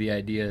intrigued with the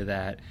idea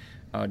that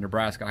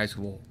Nebraska high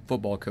school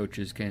football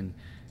coaches can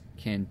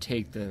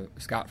take the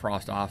Scott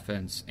Frost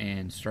offense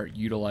and start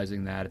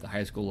utilizing that at the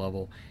high school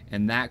level,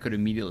 and that could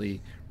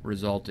immediately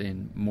result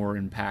in more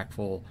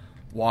impactful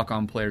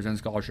walk-on players and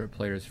scholarship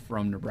players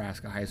from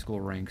Nebraska high school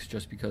ranks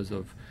just because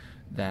of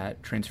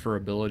that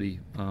transferability.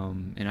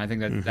 And I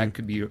think that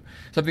could be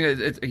something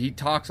that he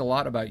talks a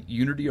lot about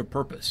unity of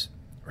purpose,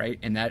 right?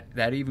 And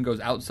that even goes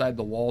outside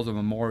the walls of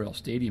Memorial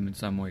Stadium in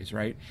some ways,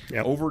 right?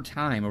 Yep. Over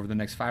time, over the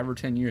next 5 or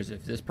 10 years,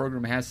 if this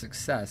program has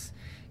success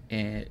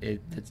and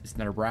it's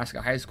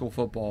Nebraska high school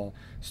football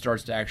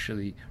starts to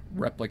actually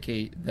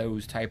replicate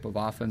those type of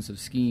offensive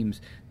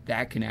schemes,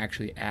 that can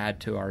actually add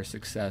to our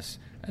success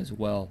as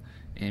well.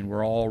 And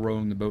we're all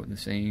rowing the boat in the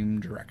same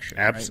direction.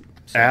 Right? So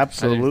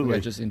Absolutely.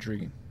 That's just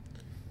intriguing.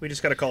 We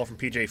just got a call from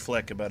PJ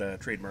Flick about a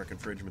trademark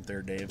infringement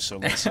there, Dave, so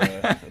let's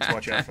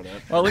watch out for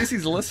that. Well, at least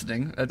he's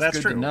listening. That's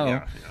good true. To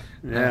know.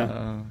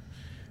 Yeah.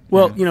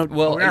 Well,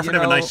 we're offering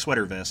him a nice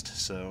sweater vest,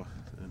 so.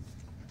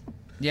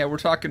 Yeah, we're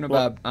talking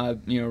about, oh,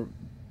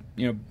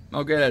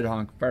 go ahead,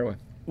 Honk. Fire away.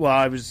 Well,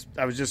 I was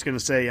just going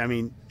to say, I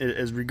mean,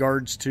 as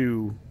regards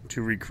to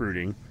to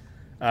recruiting.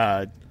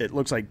 It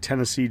looks like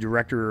Tennessee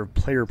Director of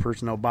Player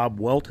Personnel Bob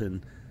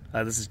Welton.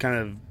 This is kind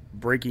of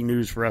breaking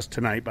news for us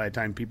tonight. By the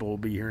time people will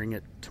be hearing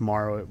it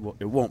tomorrow,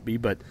 it won't be.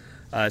 But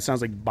it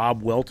sounds like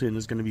Bob Welton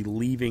is going to be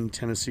leaving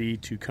Tennessee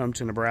to come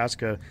to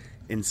Nebraska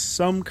in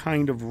some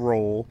kind of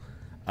role.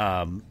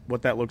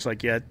 What that looks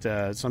like yet,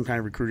 some kind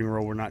of recruiting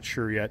role, we're not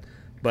sure yet.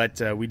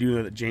 But we do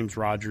know that James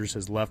Rogers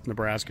has left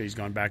Nebraska. He's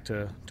gone back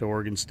to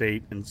Oregon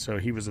State, and so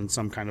he was in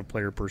some kind of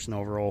player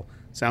personnel role.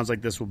 Sounds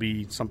like this will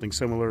be something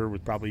similar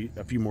with probably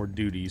a few more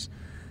duties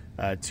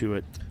to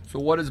it. So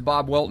what does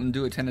Bob Welton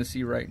do at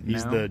Tennessee right now?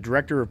 He's the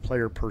director of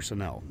player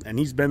personnel, and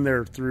he's been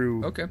there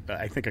through,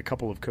 I think, a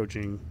couple of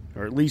coaching,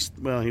 or at least,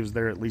 well, he was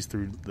there at least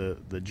through the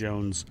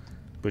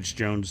Butch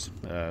Jones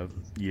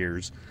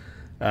years.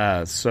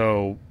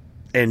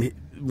 And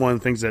one of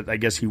the things that I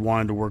guess he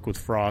wanted to work with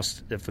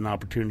Frost if an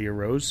opportunity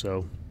arose,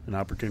 so an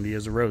opportunity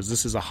has arose.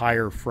 This is a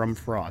hire from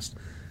Frost.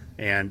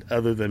 And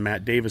other than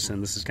Matt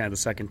Davison, this is kind of the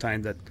second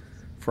time that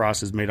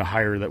Frost has made a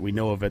hire that we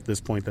know of at this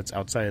point that's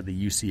outside of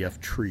the UCF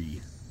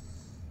tree.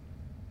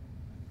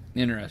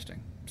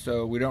 Interesting.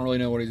 So we don't really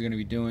know what he's going to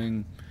be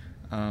doing,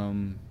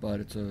 but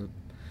it's a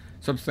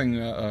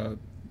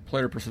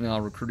player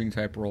personnel recruiting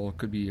type role. It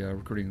could be a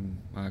recruiting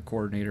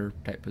coordinator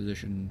type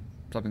position,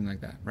 something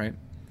like that, right?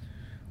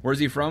 Where's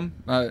he from?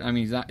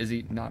 Is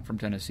he not from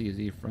Tennessee? Is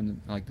he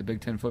from the Big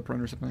Ten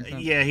footprint or something like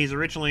that? Yeah, he's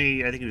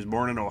originally, I think he was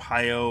born in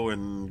Ohio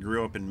and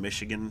grew up in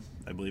Michigan.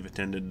 I believe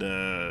attended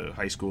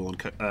high school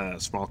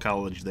and small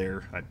college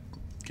there. I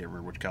can't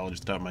remember which college off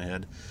the top of my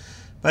head.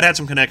 But had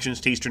some connections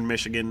to Eastern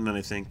Michigan and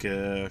I think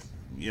a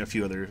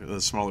few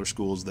other smaller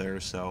schools there.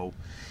 So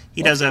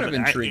he does have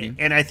intriguing.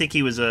 And I think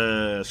he was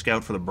a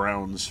scout for the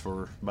Browns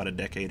for about a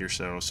decade or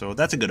so. So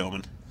that's a good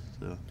omen.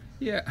 So.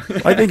 Yeah.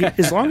 I think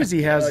as long as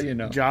he has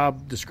a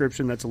job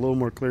description that's a little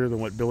more clear than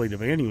what Billy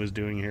Devaney was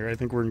doing here, I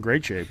think we're in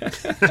great shape.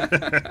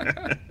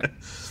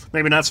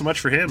 Maybe not so much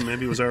for him.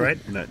 Maybe it was all right.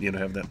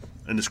 Have that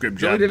indescript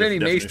job. Billy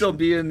Devaney may still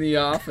be in the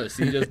office.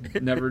 He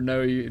just never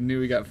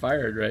knew he got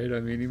fired, right? I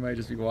mean, he might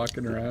just be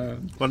walking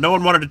around. Well, no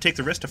one wanted to take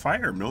the risk to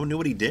fire him. No one knew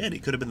what he did. He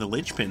could have been the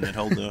linchpin that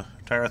held the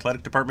entire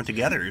athletic department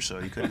together, so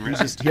he couldn't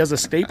risk it. He has a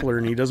stapler,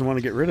 and he doesn't want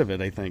to get rid of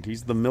it, I think.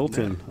 He's the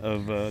Milton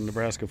of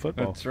Nebraska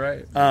football. That's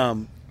right.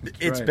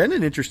 It's been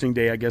an interesting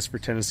day, I guess, for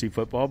Tennessee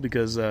football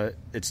because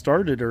it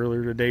started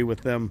earlier today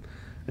with them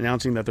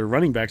announcing that their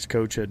running backs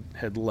coach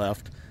had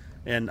left.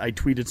 And I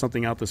tweeted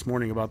something out this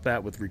morning about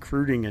that with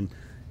recruiting,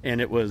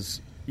 and it was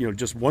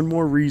just one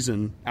more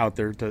reason out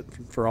there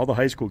for all the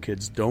high school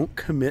kids, don't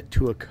commit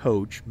to a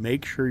coach.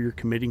 Make sure you're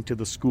committing to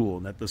the school,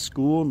 and that the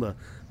school and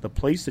the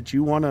place that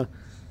you want to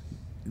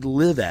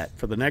live at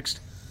for the next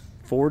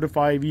 4 to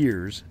 5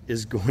 years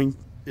is going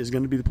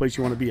to be the place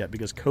you want to be at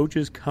because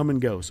coaches come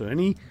and go. So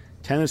any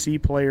Tennessee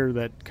player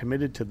that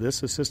committed to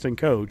this assistant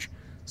coach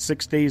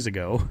 6 days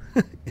ago,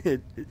 he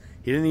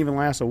didn't even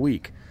last a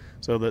week.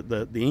 So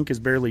the ink is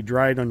barely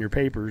dried on your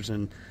papers,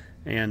 and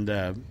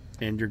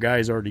your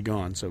guy's already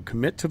gone. So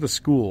commit to the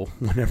school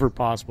whenever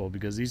possible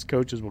because these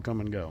coaches will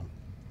come and go.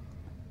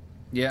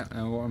 Yeah,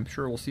 well, I'm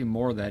sure we'll see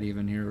more of that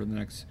even here in the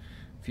next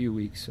few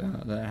weeks.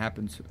 That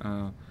happens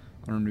on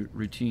a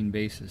routine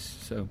basis.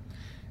 So,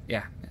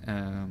 yeah,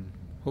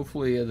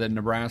 hopefully the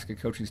Nebraska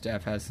coaching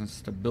staff has some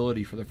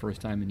stability for the first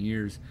time in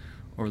years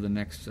over the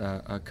next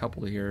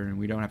couple here, and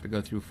we don't have to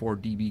go through 4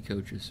 DB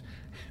coaches.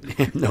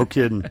 No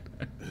kidding.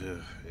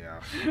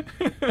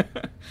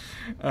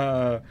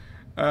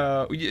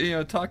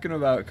 Talking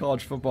about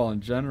college football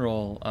in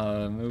general,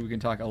 maybe we can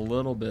talk a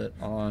little bit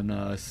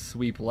on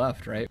Sweep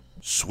Left, right?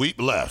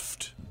 Sweep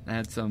Left. I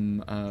had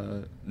some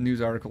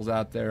news articles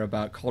out there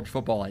about college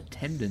football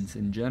attendance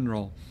in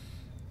general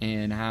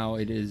and how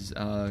it is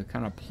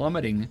kind of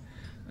plummeting.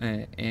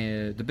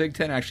 And the Big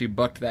Ten actually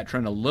bucked that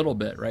trend a little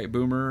bit, right,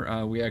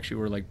 Boomer? We actually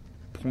were like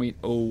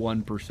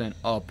 0.01%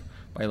 up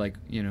by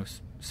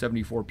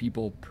 74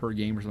 people per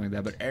game or something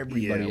like that. But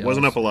everybody it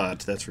wasn't up a lot,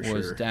 that's for sure.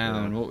 Was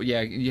down. Well,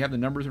 you have the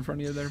numbers in front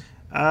of you there?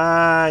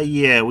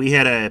 We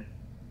had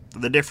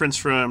the difference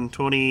from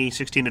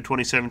 2016 to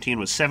 2017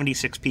 was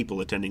 76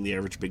 people attending the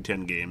average Big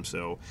Ten game,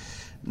 so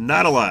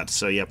not a lot.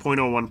 So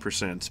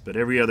 0.01%. But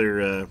every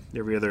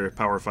other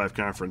Power 5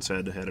 conference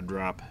had a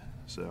drop.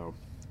 So.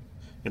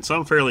 And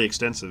some fairly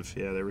extensive.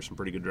 Yeah, there were some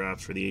pretty good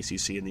drops for the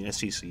ACC and the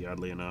SEC,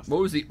 oddly enough.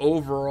 What was the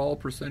overall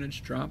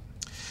percentage drop?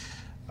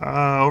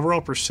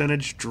 Overall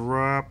percentage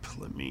drop,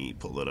 let me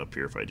pull it up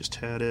here if I just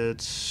had it.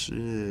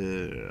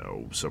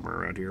 Somewhere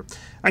around here.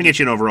 I can get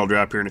you an overall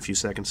drop here in a few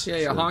seconds. Yeah,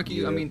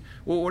 Honky. Yeah. I mean,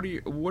 what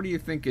do you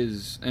think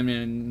is? I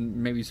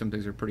mean, maybe some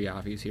things are pretty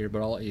obvious here,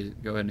 but I'll let you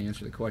go ahead and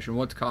answer the question.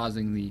 What's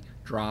causing the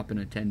drop in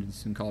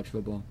attendance in college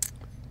football?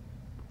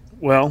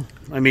 Well,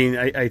 I mean,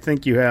 I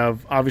think you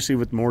have obviously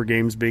with more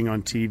games being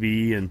on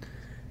TV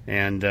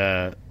and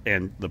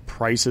the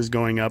prices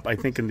going up. I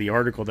think in the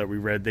article that we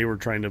read, they were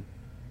trying to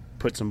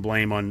put some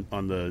blame on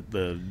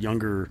the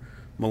younger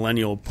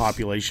millennial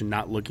population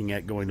not looking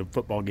at going to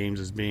football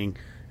games as being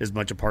as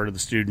much a part of the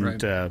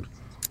student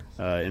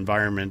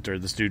environment or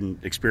the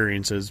student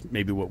experience as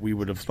maybe what we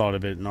would have thought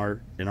of it in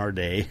our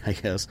day, I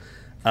guess.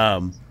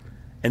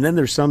 And then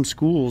there's some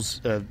schools,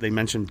 they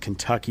mentioned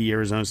Kentucky,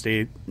 Arizona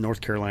State,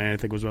 North Carolina, I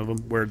think was one of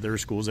them, where their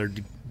schools are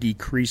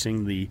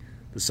decreasing the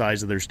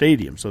size of their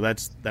stadium. So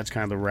that's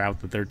kind of the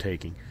route that they're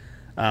taking.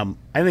 I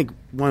think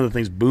one of the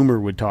things Boomer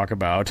would talk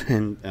about,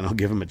 and I'll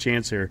give him a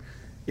chance here,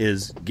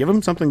 is give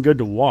them something good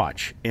to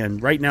watch.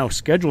 And right now,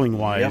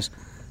 scheduling-wise,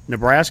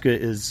 Nebraska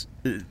is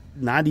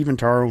not even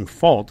to our own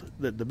fault.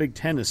 The Big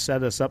Ten has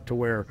set us up to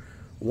where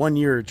one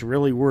year it's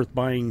really worth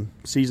buying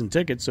season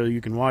tickets so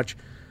you can watch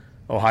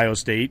Ohio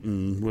State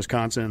and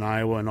Wisconsin and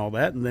Iowa and all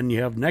that. And then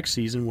you have next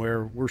season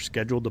where we're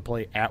scheduled to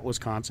play at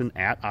Wisconsin,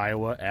 at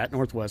Iowa, at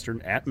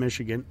Northwestern, at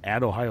Michigan,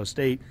 at Ohio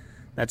State.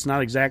 That's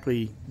not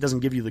exactly –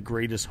 doesn't give you the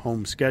greatest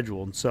home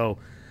schedule. And so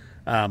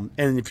and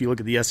if you look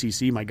at the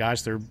SEC, my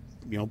gosh, they're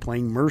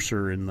playing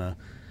Mercer in the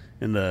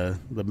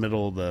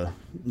middle of the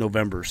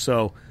November.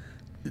 So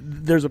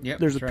there's a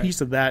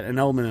piece of that, an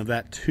element of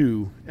that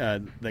too,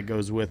 that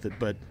goes with it.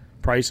 But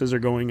prices are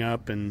going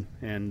up, and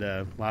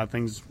a lot of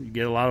things. You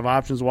get a lot of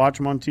options to watch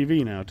them on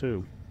TV now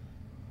too.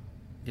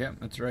 Yeah,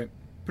 that's right.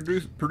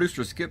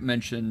 Producer Skip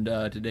mentioned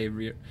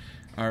today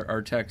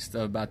our text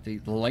about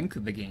the length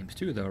of the games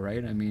too, though,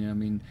 right? I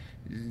mean,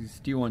 these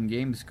D1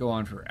 games go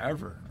on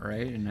forever,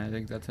 right? And I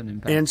think that's an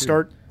impact. And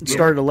start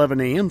at 11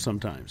 a.m.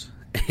 sometimes,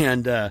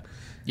 and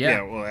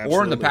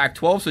or in the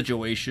Pac-12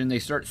 situation, they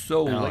start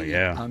so late.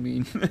 Yeah. I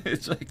mean,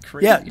 it's like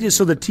crazy. Yeah,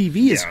 so the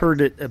TV has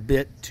hurt it a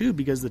bit too,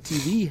 because the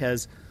TV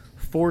has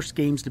forced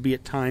games to be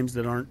at times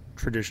that aren't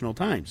traditional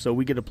times. So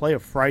we get to play a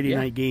Friday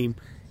night game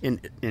in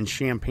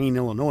Champaign,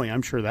 Illinois.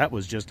 I'm sure that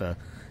was just a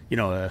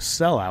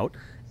sellout.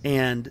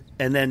 And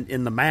then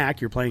in the MAC,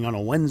 you're playing on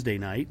a Wednesday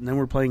night, and then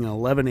we're playing at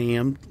 11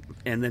 a.m.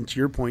 And then to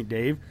your point,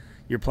 Dave,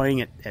 you're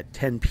playing at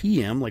 10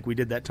 p.m. like we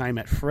did that time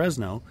at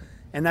Fresno,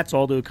 and that's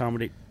all to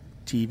accommodate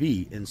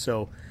TV. And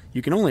so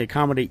you can only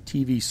accommodate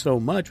TV so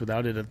much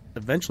without it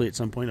eventually at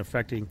some point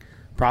affecting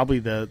probably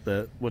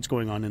the what's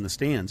going on in the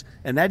stands.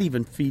 And that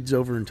even feeds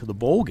over into the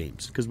bowl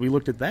games, because we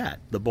looked at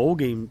that. The bowl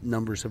game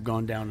numbers have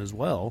gone down as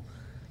well,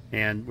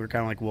 and we're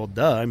kind of like, well,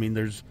 duh. I mean,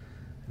 I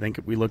think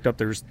we looked up,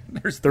 there's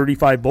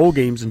 35 bowl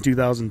games in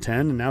 2010,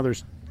 and now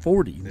there's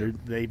 40.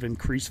 They've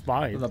increased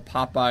 5. The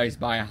Popeyes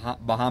by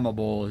Bahama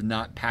Bowl is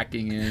not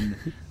packing in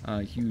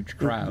huge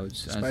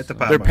crowds.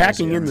 They're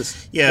packing in the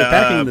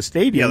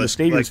stadium. The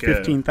stadium's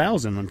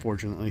 15,000,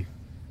 unfortunately.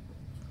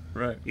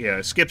 Right.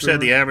 Yeah, Skip said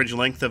the average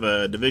length of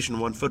a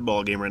Division I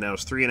football game right now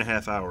is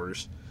 3.5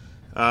 hours.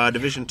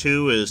 Division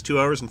II is 2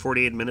 hours and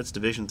 48 minutes.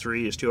 Division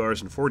III is 2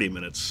 hours and 40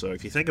 minutes. So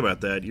if you think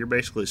about that, you're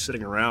basically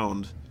sitting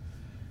around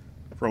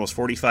for almost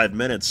 45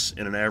 minutes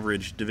in an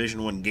average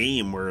Division I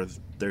game where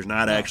there's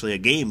not actually a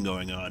game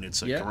going on.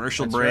 It's a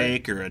commercial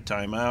break or a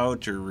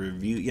timeout or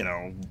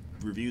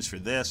reviews for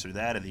this or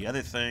that or the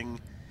other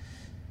thing.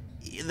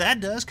 That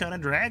does kind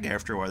of drag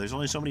after a while. There's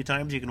only so many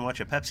times you can watch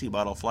a Pepsi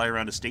bottle fly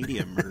around a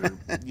stadium or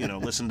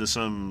listen to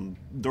some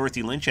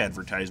Dorothy Lynch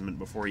advertisement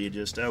before you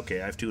just,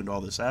 okay, I've tuned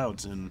all this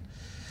out. And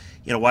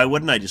why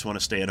wouldn't I just want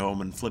to stay at home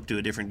and flip to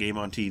a different game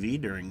on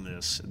TV during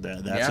this?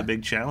 That's a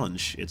big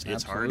challenge. It's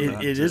hard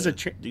not to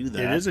do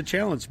that. It is a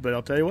challenge, but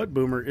I'll tell you what,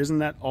 Boomer, isn't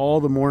that all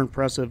the more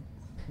impressive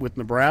with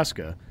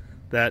Nebraska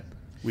that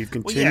we've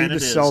continued to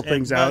sell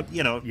things out?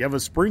 You have a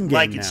spring game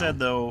like now. You said,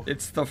 though,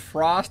 it's the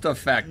Frost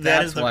effect.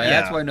 That's why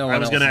no one else. I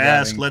was going to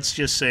ask. Let's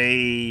just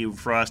say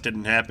Frost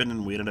didn't happen,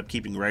 and we ended up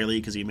keeping Riley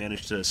because he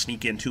managed to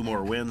sneak in 2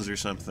 more wins or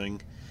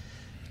something.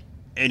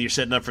 And you're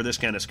setting up for this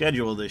kind of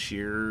schedule this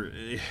year.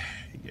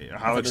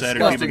 How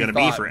excited are people going to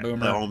be for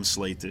the home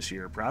slate this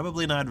year?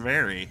 Probably not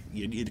very.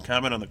 You'd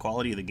comment on the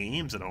quality of the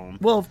games at home.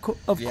 Well,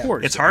 of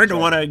course. It's hard to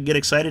want to get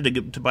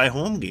excited to buy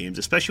home games,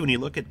 especially when you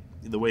look at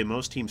the way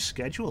most teams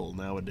schedule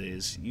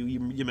nowadays. You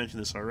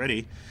mentioned this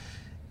already.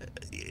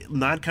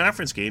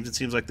 Non-conference games, it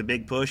seems like the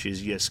big push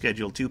is you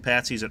schedule 2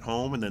 patsies at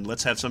home, and then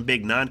let's have some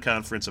big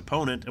non-conference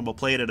opponent, and we'll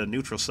play it at a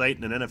neutral site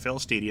in an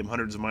NFL stadium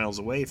hundreds of miles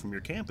away from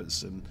your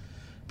campus. And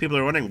people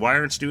are wondering, why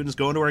aren't students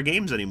going to our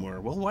games anymore?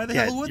 Well, why the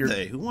hell would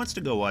they? Who wants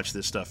to go watch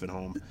this stuff at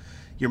home?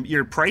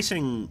 You're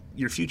pricing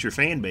your future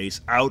fan base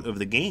out of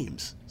the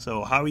games.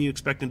 So how are you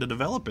expecting to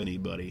develop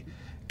anybody?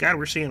 God,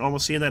 we're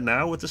almost seeing that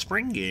now with the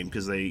spring game,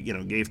 because they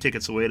gave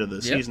tickets away to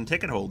the season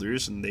ticket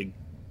holders, and they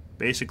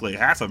basically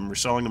half of them are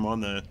selling them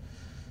on the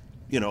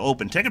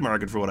open ticket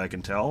market, for what I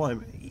can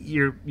tell.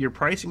 You're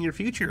pricing your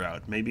future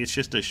out. Maybe it's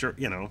just a short.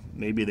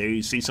 Maybe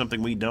they see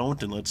something we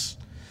don't, and let's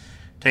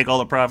take all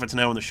the profits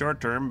now in the short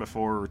term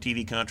before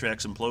TV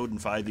contracts implode in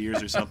 5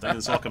 years or something. And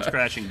this all comes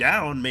crashing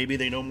down. Maybe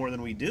they know more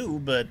than we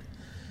do, but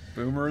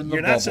Boomer in the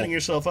you're bubble. not setting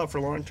yourself up for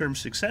long-term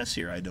success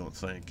here, I don't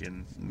think.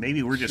 And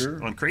maybe we're just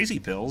on crazy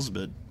pills,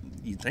 but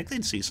you'd think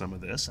they'd see some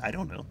of this. I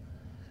don't know.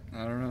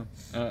 I don't know.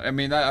 I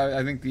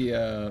think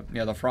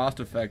the Frost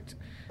effect.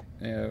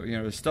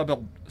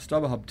 The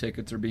StubHub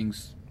tickets are being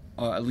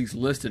at least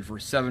listed for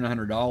 $700,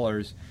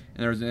 and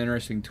there's an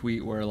interesting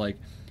tweet where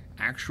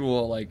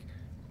actual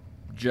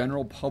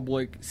general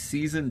public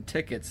season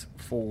tickets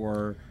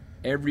for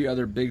every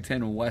other Big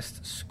Ten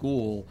West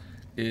school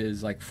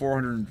is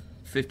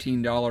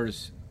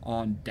 $415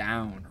 on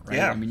down, right?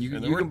 Yeah. I mean, you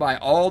can buy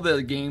all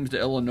the games to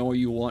Illinois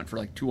you want for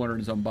like $200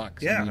 and some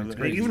bucks. Yeah, I mean, it's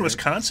crazy, even right?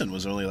 Wisconsin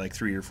was only like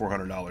 $300 or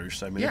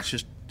 $400. I mean, it's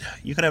just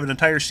you could have an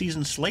entire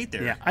season slate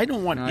there. Yeah, I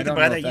don't want. You could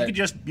buy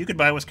that. You could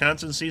buy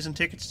Wisconsin season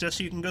tickets just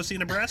so you can go see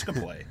Nebraska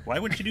play. Why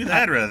wouldn't you do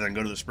that rather than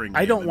go to the spring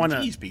game? I don't want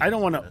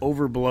to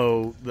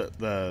overblow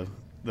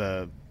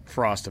the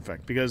frost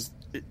effect because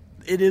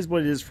it is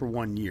what it is for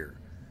 1 year.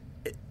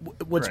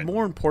 What's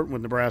more important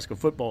with Nebraska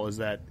football is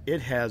that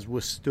it has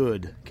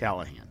withstood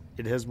Callahan.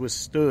 It has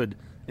withstood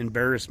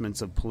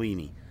embarrassments of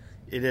Pelini.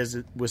 It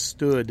has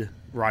withstood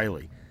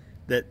Riley.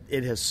 That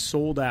it has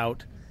sold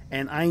out.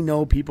 And I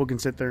know people can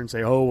sit there and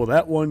say, oh, well,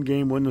 that one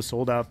game wouldn't have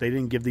sold out. They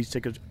didn't give these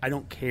tickets. I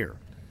don't care.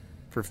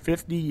 For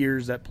 50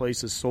 years, that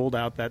place has sold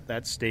out,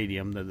 that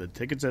stadium. The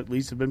tickets at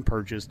least have been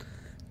purchased.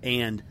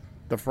 And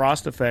the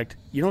frost effect,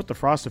 you know what the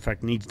frost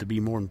effect needs to be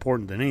more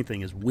important than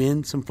anything is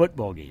win some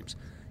football games.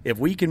 If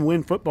we can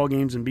win football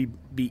games and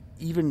be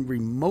even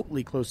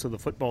remotely close to the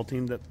football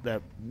team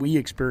that we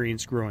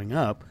experienced growing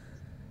up,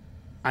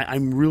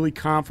 I'm really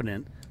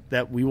confident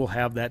that we will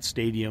have that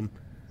stadium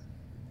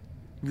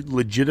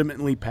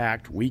legitimately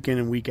packed week in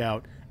and week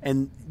out.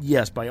 And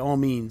yes, by all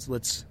means,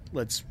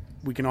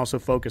 we can also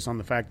focus on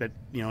the fact that,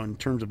 you know, in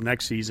terms of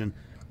next season,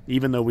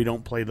 even though we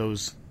don't play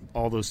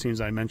all those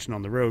teams I mentioned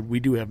on the road, we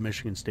do have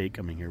Michigan State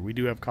coming here. We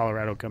do have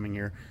Colorado coming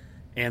here.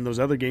 And those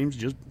other games,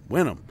 just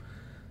win them.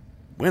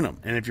 Win them.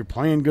 And if you're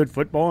playing good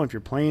football,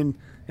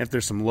 if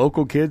there's some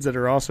local kids that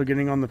are also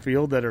getting on the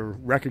field that are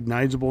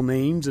recognizable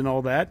names and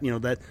all that, you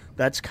know,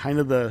 that's kind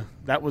of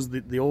that was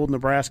the old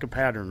Nebraska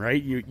pattern,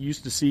 right? You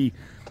used to see,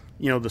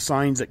 you know, the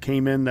signs that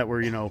came in that were,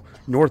 you know,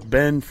 North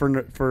Bend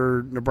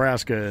for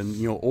Nebraska and,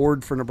 you know,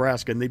 Ord for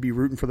Nebraska, and they'd be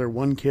rooting for their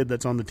one kid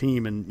that's on the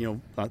team, and, you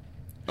know,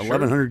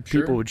 1,100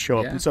 people would show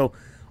up. And so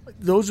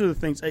those are the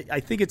things.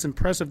 I think it's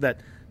impressive that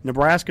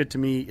Nebraska, to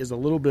me, is a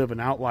little bit of an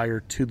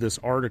outlier to this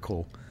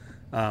article.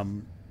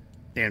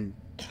 And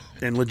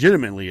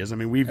legitimately is. I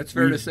mean, we've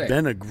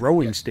been a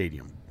growing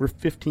stadium. We're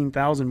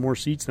 15,000 more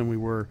seats than we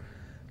were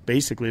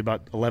basically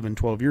about 11,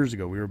 12 years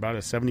ago. We were about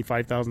a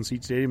 75,000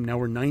 seat stadium. Now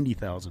we're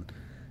 90,000.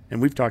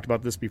 And we've talked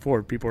about this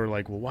before. People are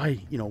like, well,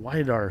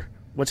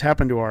 what's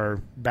happened to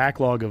our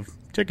backlog of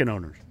ticket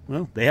owners?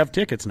 Well, they have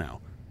tickets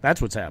now.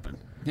 That's what's happened.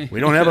 We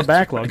don't have a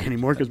backlog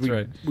anymore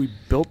because we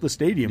built the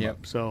stadium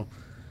up. So,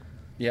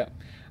 yeah.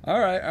 All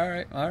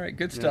right.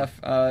 Good stuff.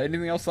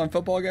 Anything else on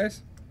football,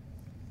 guys?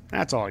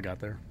 That's all I got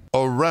there.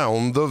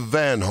 Around the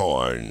Van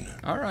Horn.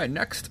 All right,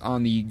 next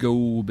on the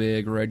Go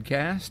Big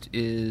Redcast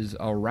is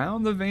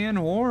Around the Van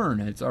Horn.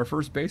 It's our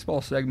first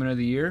baseball segment of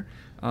the year.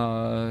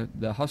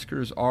 The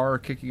Huskers are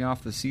kicking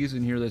off the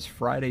season here this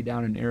Friday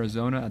down in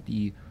Arizona at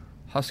the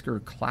Husker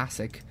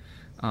Classic.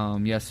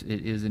 Yes,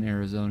 it is in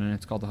Arizona, and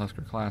it's called the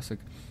Husker Classic.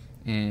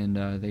 And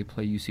they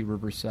play UC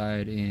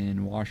Riverside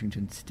in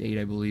Washington State,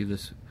 I believe,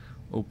 this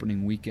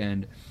opening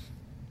weekend.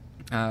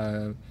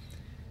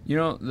 You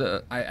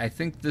know, I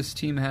think this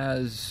team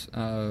has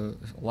a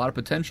lot of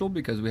potential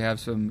because we have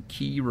some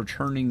key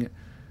returning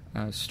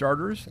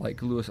starters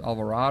like Luis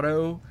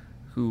Alvarado,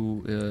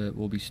 who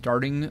will be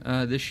starting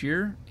this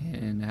year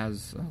and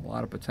has a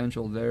lot of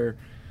potential there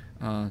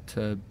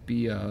to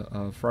be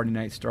a Friday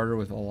night starter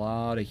with a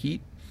lot of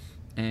heat.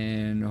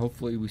 And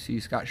hopefully we see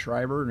Scott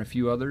Schreiber and a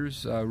few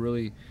others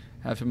really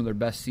have some of their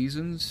best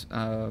seasons.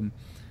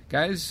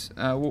 Guys,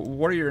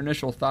 what are your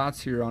initial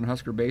thoughts here on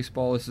Husker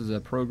baseball? This is a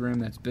program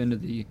that's been to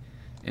the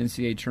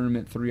NCAA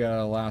tournament 3 out of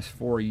the last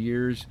 4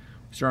 years.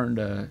 We're starting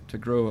to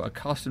grow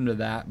accustomed to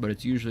that, but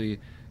it's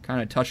usually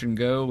kind of touch and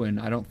go, and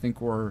I don't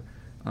think we're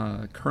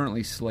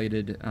currently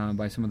slated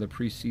by some of the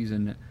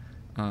preseason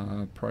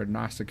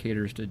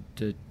prognosticators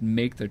to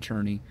make the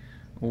tourney.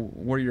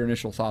 What are your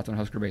initial thoughts on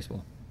Husker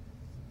baseball?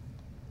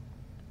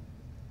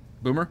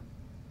 Boomer?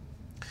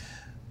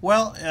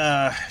 Well,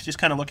 just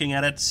kind of looking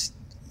at it,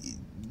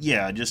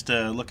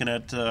 looking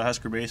at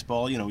Husker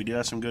baseball, you know, we do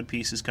have some good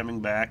pieces coming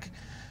back.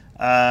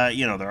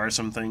 You know, there are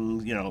some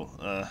things, you know,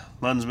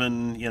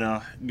 Lunsman, you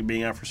know,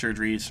 being out for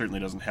surgery certainly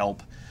doesn't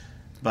help.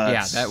 But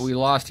yeah, that we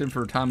lost him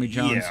for Tommy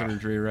John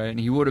surgery, right? And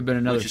he would have been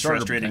another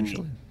starter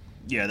potentially.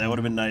 Yeah, that would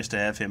have been nice to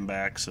have him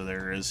back. So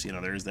there is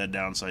that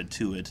downside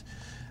to it.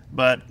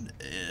 But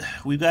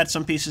we've got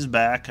some pieces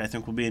back. I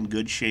think we'll be in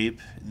good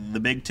shape. The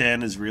Big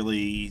Ten is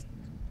really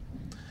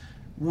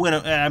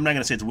I'm not going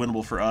to say it's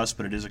winnable for us,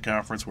 but it is a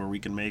conference where we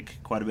can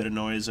make quite a bit of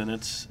noise, and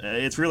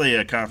it's really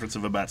a conference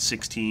of about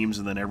 6 teams,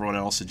 and then everyone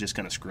else is just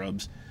kind of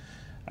scrubs.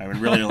 I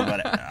mean, really only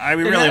about. I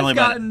mean, really only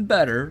about. Gotten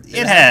better.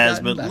 It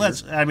has, but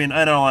in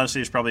all honesty,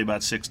 there's probably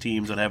about 6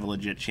 teams that have a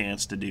legit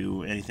chance to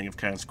do anything of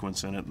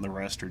consequence in it, and the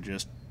rest are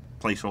just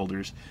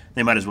placeholders.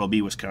 They might as well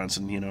be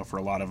Wisconsin, you know, for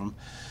a lot of them.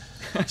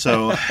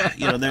 So,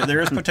 you know,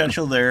 there is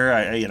potential there.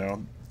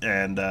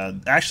 And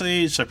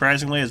actually,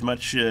 surprisingly, as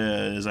much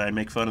as I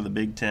make fun of the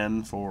Big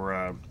Ten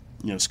for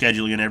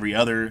scheduling in every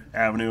other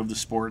avenue of the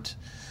sport,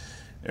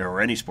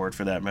 or any sport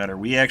for that matter,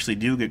 we actually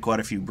do get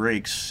quite a few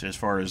breaks as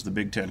far as the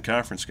Big Ten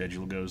conference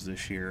schedule goes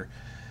this year.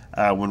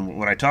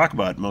 When I talk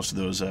about most of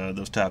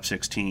those top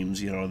 6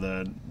 teams, you know,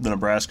 the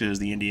Nebraskas,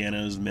 the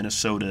Indianas,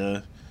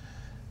 Minnesota,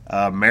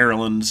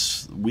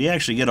 Maryland's, we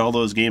actually get all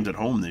those games at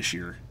home this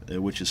year,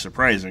 which is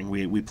surprising.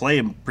 We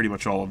play pretty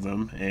much all of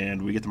them,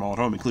 and we get them all at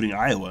home, including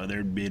Iowa.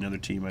 There'd be another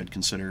team I'd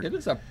consider. It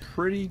is a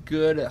pretty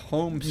good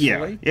home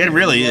slate. Yeah, it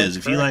really is.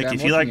 If you like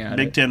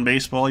Big Ten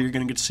baseball, you're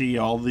going to get to see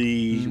all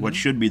the what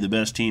should be the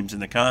best teams in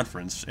the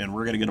conference, and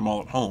we're going to get them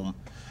all at home.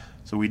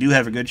 So we do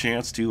have a good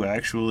chance to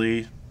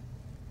actually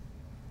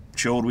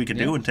show what we can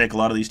do and take a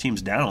lot of these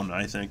teams down.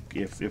 I think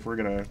if we're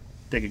going to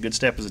take a good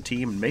step as a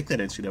team and make that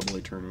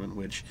NCAA tournament,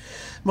 which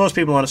most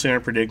people honestly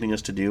aren't predicting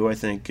us to do. I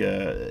think,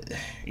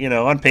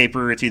 on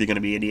paper, it's either going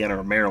to be Indiana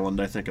or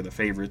Maryland, I think, are the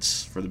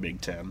favorites for the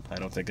Big Ten. I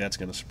don't think that's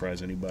going to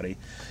surprise anybody.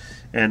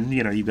 And,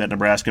 you've got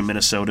Nebraska,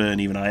 Minnesota,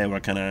 and even Iowa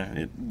kind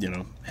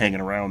of,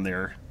 hanging around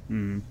there.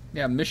 Mm.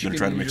 Yeah, Michigan.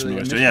 Try to make some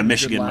noise too. Yeah,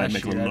 Michigan might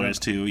make a little noise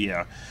too.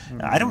 Yeah,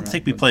 I don't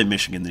think we play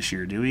Michigan this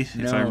year, do we?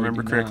 If I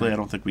remember correctly, I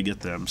don't think we get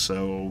them.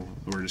 So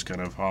we're just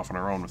kind of off on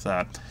our own with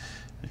that.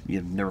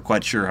 You're never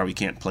quite sure how we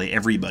can't play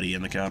everybody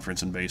in the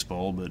conference in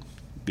baseball, but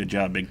good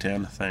job, Big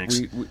Ten. Thanks.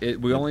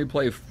 We only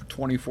play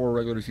 24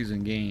 regular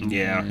season games.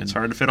 Yeah, it's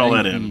hard to fit all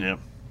that in.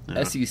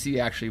 Yeah. SEC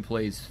actually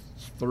plays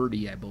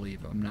 30, I believe,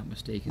 if I'm not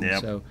mistaken.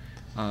 Yep. So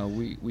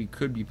we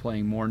could be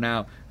playing more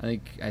now. I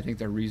think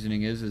their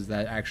reasoning is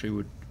that actually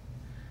would,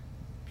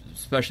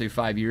 especially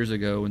 5 years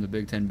ago when the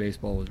Big Ten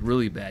baseball was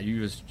really bad, you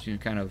just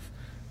kind of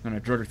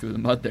drug it through the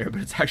mud there,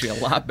 but it's actually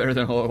a lot better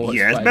than what it was.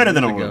 Yeah, it's better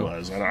than what it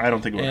was. I don't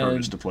think it would hurt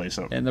us to play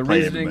something. And the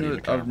reasoning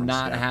of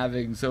not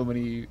having so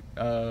many,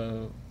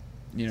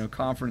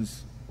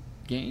 conference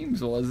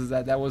games was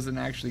that wasn't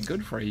actually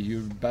good for you.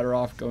 You're better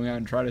off going out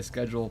and try to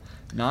schedule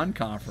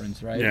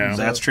non-conference, right? Yeah,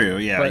 that's true.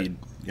 Yeah,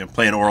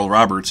 playing Oral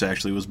Roberts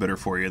actually was better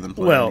for you than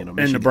playing.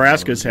 And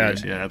Nebraska's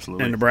had,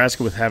 absolutely. And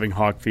Nebraska with having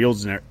Hawks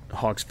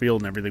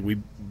Field and everything,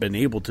 we've been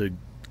able to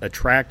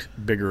attract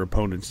bigger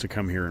opponents to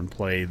come here and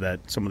play that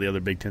some of the other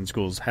Big Ten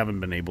schools haven't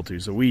been able to.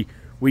 So we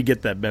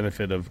get that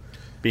benefit of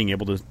being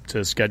able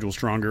to schedule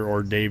stronger,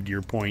 or Dave, to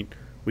your point,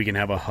 we can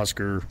have a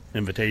Husker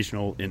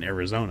Invitational in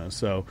Arizona.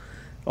 So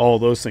all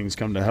those things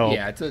come to help.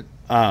 Yeah, it's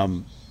a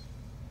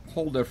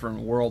whole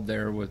different world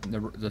there with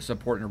the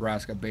support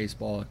Nebraska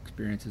baseball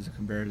experiences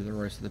compared to the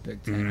rest of the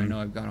Big Ten. I know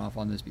I've gone off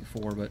on this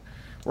before, but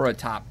we're a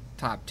top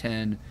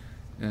 10,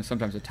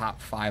 sometimes a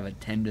top 5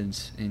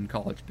 attendance in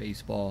college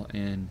baseball,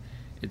 and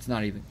it's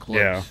not even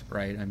close,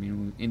 right? I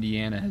mean,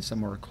 Indiana has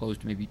somewhere close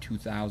to maybe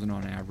 2,000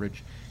 on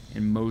average,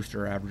 and most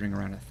are averaging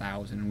around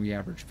 1,000, and we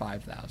average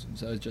 5,000.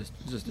 So it's just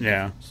a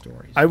different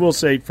story. I will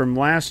say from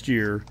last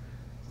year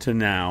to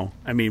now,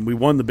 I mean, we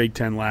won the Big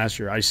Ten last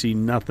year. I see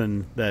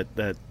nothing that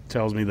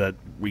tells me that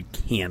we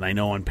can't. I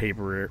know on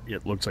paper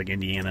it looks like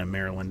Indiana and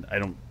Maryland.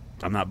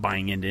 I'm not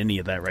buying into any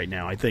of that right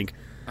now. I think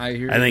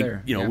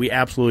we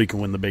absolutely can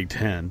win the Big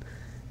Ten,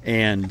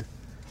 and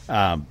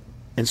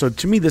so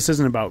to me, this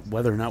isn't about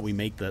whether or not we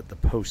make the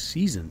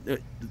postseason.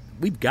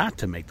 We've got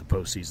to make the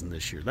postseason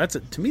this year. That's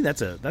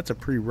a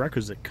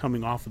prerequisite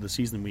coming off of the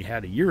season we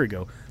had a year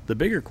ago. The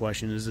bigger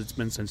question is it's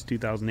been since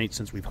 2008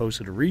 since we've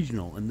hosted a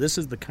regional, and this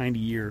is the kind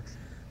of year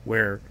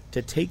where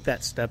to take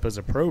that step as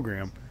a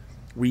program,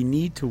 we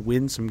need to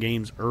win some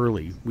games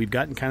early. We've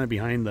gotten kind of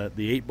behind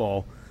the 8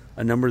 ball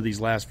a number of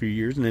these last few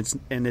years, and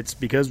it's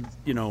because,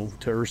 to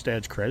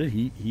Erstad's credit,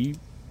 he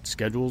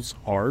schedules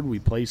hard. We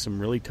play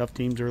some really tough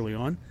teams early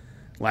on.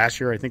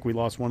 Last year, I think we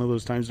lost one of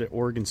those times at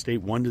Oregon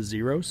State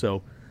 1-0.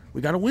 So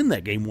we got to win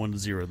that game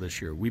 1-0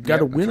 this year. We've got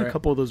to win a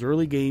couple of those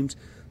early games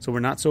so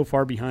we're not so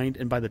far behind.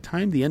 And by the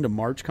time the end of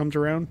March comes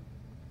around,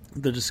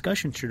 the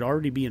discussion should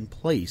already be in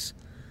place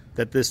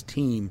that this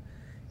team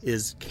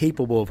is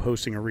capable of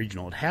hosting a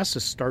regional. It has to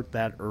start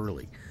that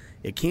early.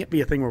 It can't be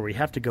a thing where we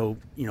have to go,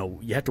 you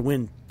have to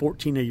win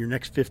 14 of your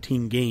next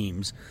 15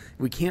 games.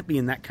 We can't be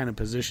in that kind of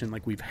position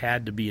like we've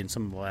had to be in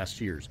some of the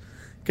last years.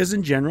 Because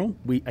in general,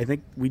 I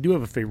think we do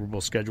have a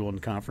favorable schedule in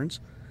the conference.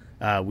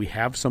 We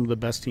have some of the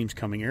best teams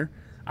coming here.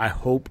 I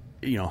hope,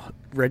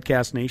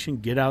 Redcast Nation,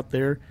 get out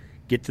there,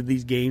 get to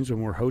these games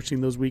when we're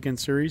hosting those weekend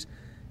series,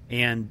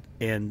 and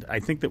I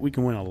think that we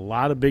can win a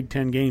lot of Big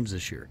Ten games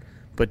this year.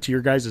 But to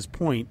your guys'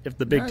 point, if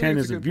the Big Ten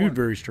isn't viewed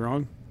very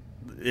strong,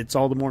 it's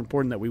all the more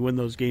important that we win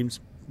those games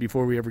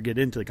before we ever get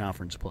into the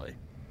conference play.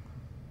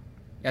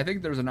 I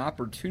think there's an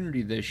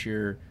opportunity this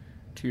year,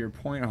 to your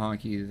point,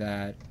 Honky,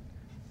 that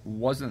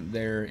wasn't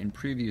there in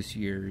previous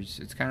years.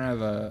 It's kind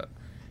of a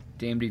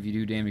damned if you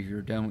do, damned if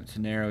you don't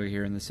scenario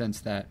here, in the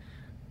sense that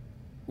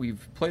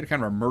we've played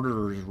kind of a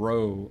murderer's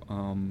row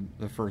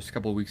the first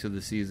couple of weeks of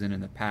the season in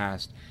the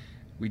past.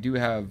 We do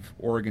have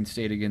Oregon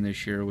State again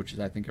this year, which is,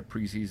 I think, a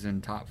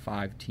preseason top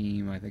 5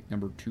 team. I think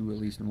number 2 at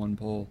least in one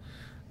poll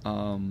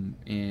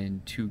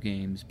in 2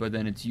 games. But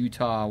then it's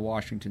Utah,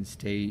 Washington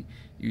State,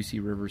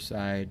 UC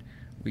Riverside.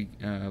 We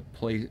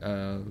play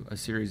a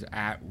series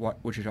at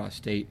Wichita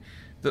State.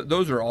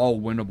 Those are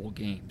all winnable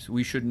games.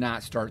 We should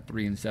not start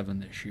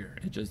 3-7 this year.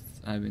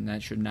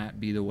 That should not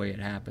be the way it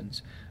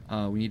happens.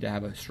 We need to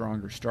have a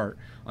stronger start.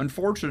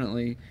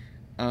 Unfortunately,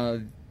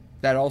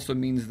 that also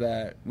means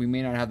that we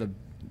may not have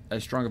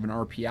as strong of an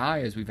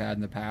RPI as we've had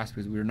in the past,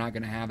 because we're not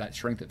going to have that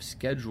strength of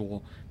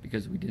schedule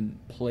because we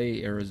didn't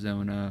play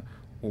Arizona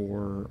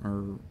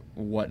or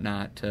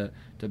whatnot to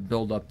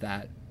build up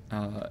that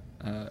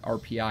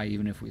RPI,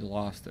 even if we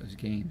lost those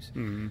games.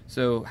 Mm-hmm.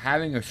 So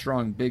having a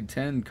strong Big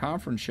Ten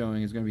conference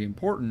showing is going to be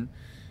important,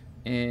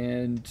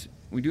 and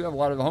we do have a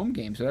lot of home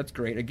games, so that's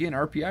great. Again,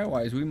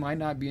 RPI-wise, we might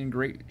not be in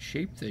great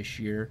shape this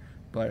year,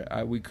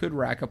 but we could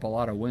rack up a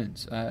lot of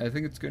wins. I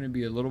think it's going to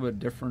be a little bit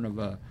different of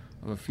a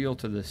feel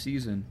to the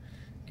season.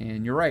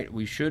 And you're right,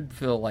 we should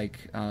feel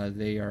like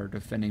they are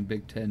defending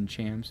Big Ten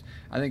champs.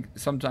 I think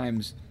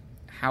sometimes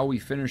how we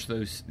finish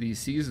these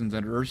seasons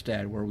under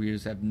Erstad, where we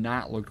just have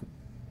not looked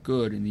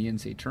good in the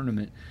NCAA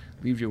tournament,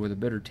 leaves you with a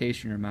bitter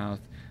taste in your mouth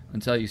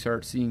until you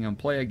start seeing them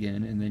play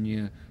again, and then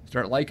you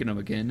start liking them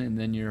again, and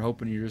then you're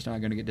hoping you're just not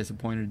going to get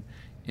disappointed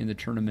in the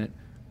tournament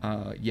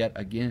yet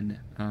again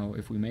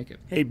if we make it.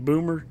 Hey,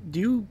 Boomer, do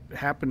you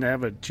happen to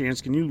have a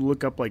chance? Can you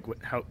look up like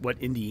what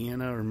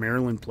Indiana or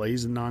Maryland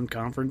plays in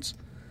non-conference?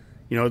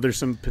 You know, there's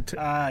some.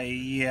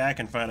 Yeah, I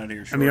can find out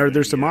here. I mean, are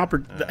there some I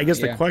guess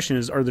the question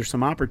is, are there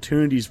some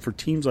opportunities for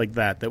teams like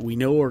that we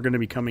know are going to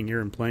be coming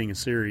here and playing a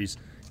series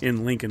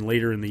in Lincoln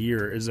later in the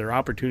year? Is there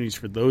opportunities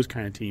for those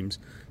kind of teams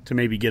to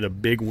maybe get a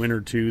big win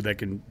or two that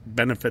can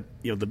benefit?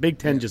 You know, the Big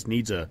Ten just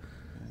needs an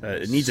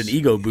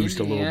ego boost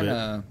a little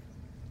bit.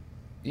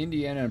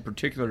 Indiana in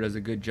particular does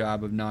a good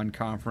job of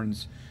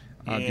non-conference.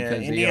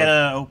 Because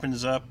Indiana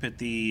opens up at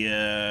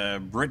the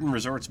Britain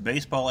Resorts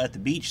Baseball at the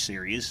Beach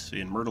series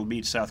in Myrtle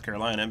Beach, South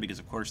Carolina, because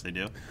of course they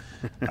do,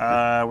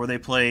 where they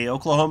play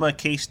Oklahoma,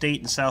 K-State,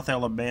 and South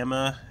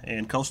Alabama,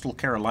 and Coastal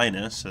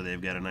Carolina. So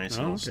they've got a nice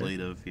little slate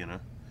of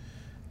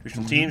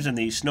traditional teams. In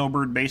the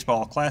Snowbird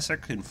Baseball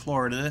Classic in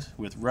Florida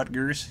with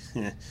Rutgers,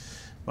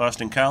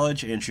 Boston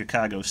College, and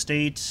Chicago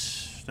State.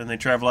 Then they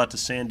travel out to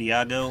San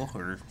Diego,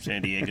 or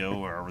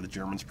however the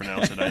Germans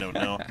pronounce it, I don't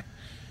know.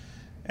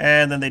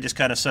 And then they just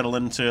kind of settle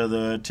into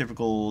the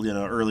typical,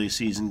 early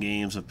season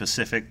games of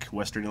Pacific,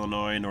 Western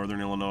Illinois, Northern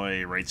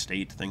Illinois, Wright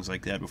State, things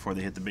like that before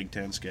they hit the Big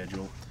Ten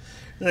schedule.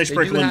 And they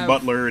sprinkle in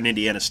Butler and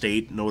Indiana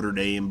State, Notre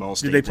Dame, Ball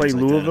State. Do they play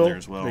things Louisville? Like that in there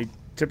as well. They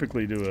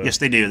typically do. Yes,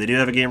 they do. They do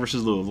have a game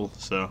versus Louisville,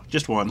 so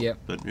just one. Yep.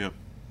 But yeah.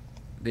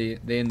 They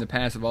in the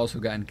past have also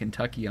gotten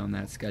Kentucky on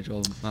that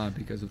schedule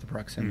because of the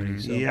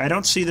proximity. So. Yeah, I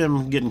don't see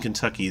them getting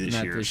Kentucky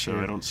this year, so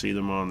I don't see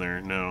them on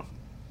there. No.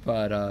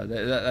 But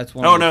that's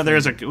one. Oh no,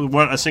 there's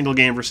a single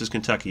game versus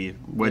Kentucky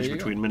wedged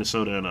between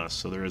Minnesota and us,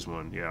 so there is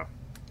one. Yeah,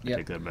 I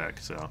take that back.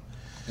 So,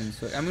 and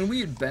so I mean,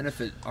 we would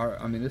benefit.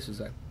 This is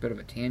a bit of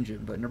a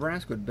tangent, but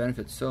Nebraska would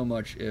benefit so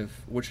much if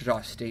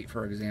Wichita State,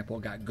 for example,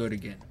 got good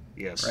again.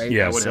 Yes, right.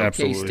 Yes,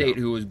 absolutely. K-State,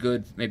 who was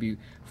good maybe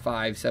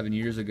 5-7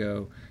 years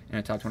ago in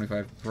a top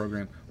 25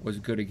 program, was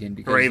good again.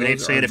 Because or even they'd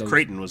say it if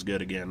Creighton was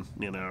good again,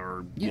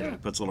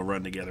 puts a little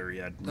run together.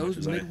 Yeah,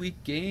 those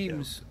midweek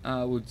games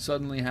would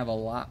suddenly have a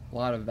lot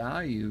of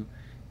value,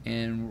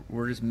 and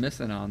we're just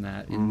missing on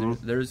that. And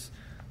there's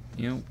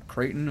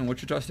Creighton and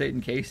Wichita State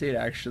and K-State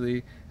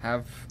actually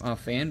have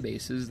fan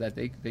bases that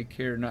they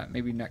care not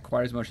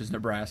quite as much as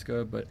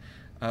Nebraska, but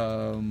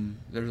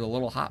there's a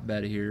little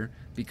hotbed here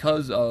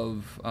because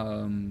of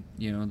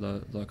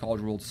the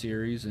College World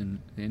Series and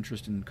the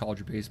interest in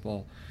college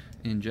baseball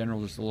in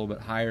general, just a little bit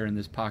higher in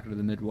this pocket of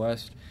the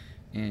Midwest,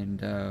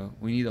 and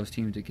we need those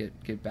teams to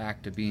get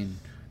back to being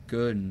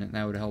good, and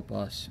that would help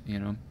us.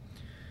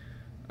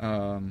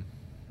 All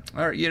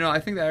right, I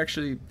think that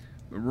actually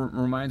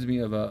reminds me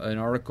of an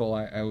article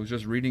I was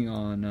just reading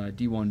on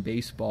D1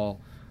 Baseball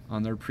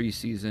on their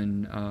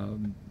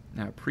preseason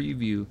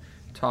preview,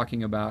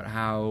 talking about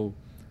how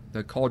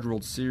the College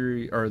World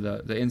Series or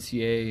the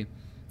NCAA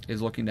is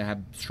looking to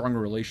have stronger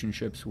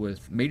relationships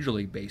with Major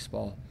League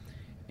Baseball,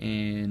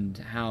 and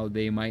how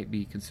they might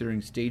be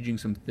considering staging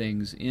some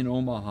things in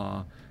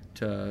Omaha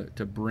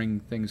to bring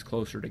things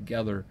closer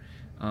together.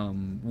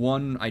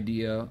 One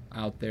idea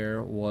out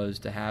there was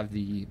to have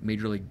the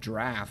Major League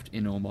Draft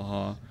in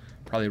Omaha,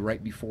 probably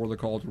right before the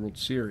College World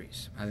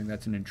Series. I think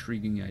that's an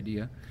intriguing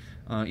idea.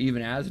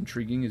 Even as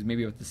intriguing is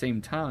maybe at the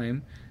same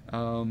time,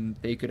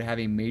 they could have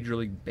a Major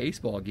League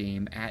Baseball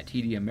game at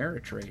TD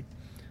Ameritrade.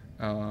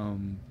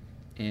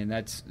 And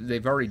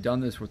they've already done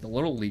this with the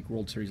Little League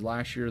World Series.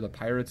 Last year, the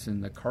Pirates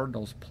and the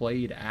Cardinals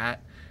played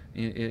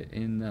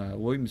in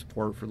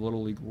Williamsport for the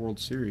Little League World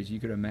Series. You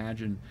could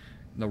imagine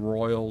the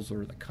Royals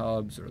or the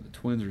Cubs or the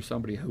Twins or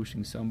somebody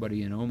hosting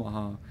somebody in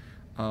Omaha.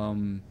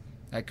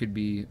 That could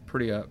be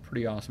pretty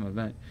awesome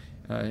event.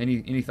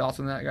 Any thoughts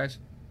on that, guys?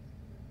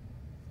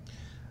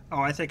 Oh,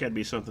 I think that'd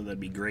be something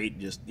that'd be great,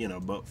 just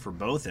for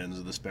both ends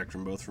of the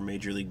spectrum, both for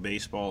Major League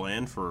Baseball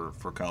and for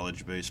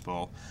college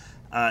baseball.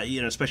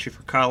 Especially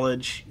for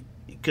college,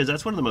 because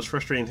that's one of the most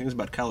frustrating things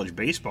about college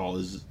baseball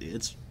is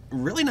it's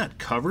really not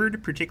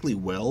covered particularly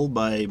well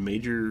by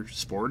major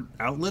sport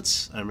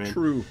outlets. I mean,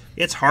 True.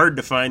 It's hard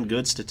to find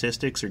good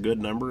statistics or good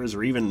numbers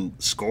or even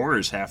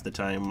scores half the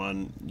time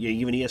on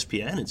even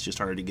ESPN. It's just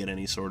hard to get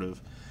any sort of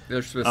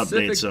There's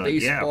specific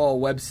baseball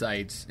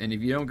websites, and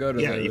if you don't go to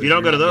those, if you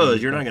don't go to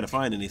those, you're not going to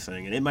find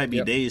anything, and it might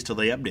be days till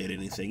they update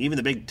anything. Even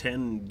the Big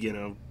Ten,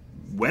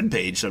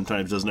 webpage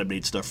sometimes doesn't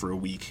update stuff for a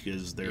week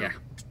because they're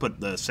put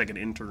the second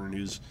intern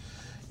who's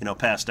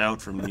passed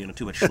out from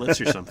too much Schlitz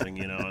or something,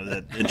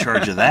 that in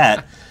charge of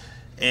that,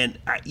 and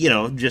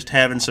just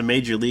having some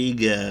major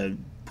league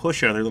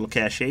push on their little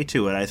cachet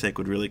to it, I think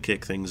would really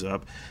kick things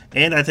up,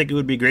 and I think it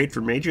would be great for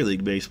Major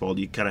League Baseball.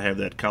 You kind of have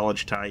that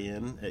college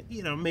tie-in.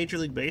 Major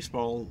League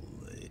Baseball,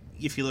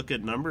 if you look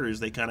at numbers,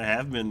 they kind of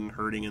have been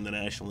hurting in the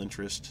national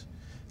interest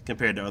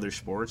compared to other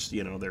sports.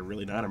 They're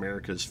really not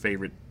America's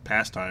favorite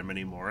pastime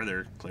anymore.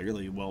 They're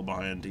clearly well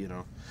behind,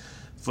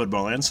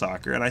 football and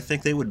soccer, and I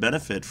think they would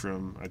benefit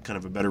from a kind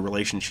of a better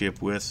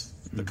relationship with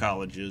the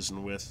colleges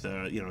and with,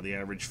 the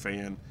average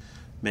fan,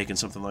 making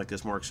something like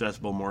this more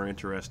accessible, more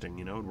interesting.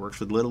 It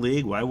works with Little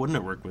League. Why wouldn't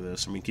it work with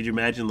this? I mean, could you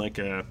imagine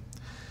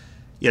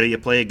you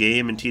play a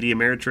game in TD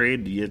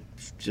Ameritrade, you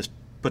just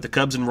put the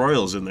Cubs and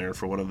Royals in there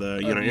for one of the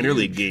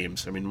interleague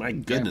games. I mean, my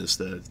goodness,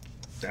 they'd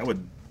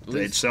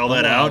sell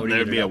that out, and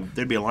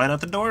there'd be a line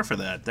out the door for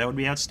that. That would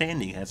be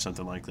outstanding. Have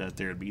something like that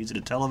there. It'd be easy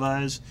to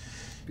televise.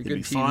 It'd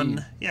be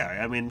fun. Yeah,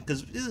 I mean,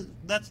 because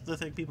that's the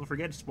thing people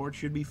forget. Sports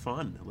should be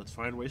fun. Let's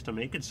find ways to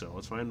make it so.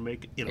 Let's find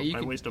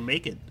ways to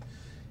make it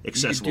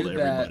accessible to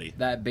everybody.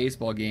 That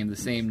baseball game the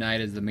same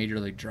night as the Major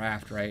League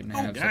Draft, right? And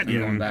have something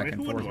going back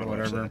and forth or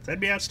whatever.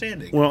 That'd be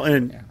outstanding. Well,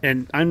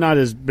 and I'm not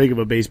as big of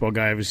a baseball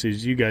guy, obviously,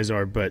 as you guys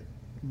are, but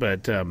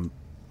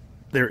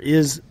there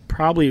is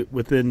probably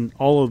within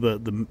all of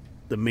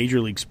the Major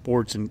League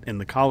sports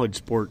and the college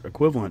sport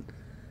equivalent,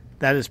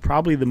 that is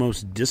probably the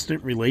most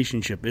distant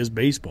relationship is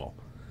baseball.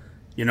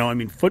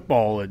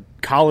 Football,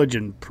 college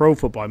and pro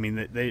football,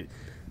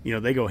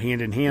 they go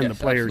hand in hand, the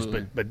players,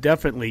 but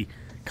definitely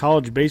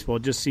college baseball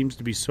just seems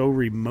to be so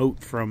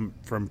remote from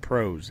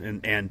pros,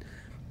 and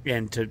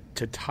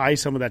to tie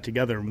some of that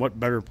together, and what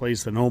better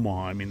place than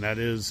Omaha? I mean, it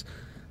is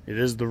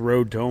the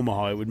road to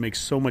Omaha. It would make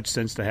so much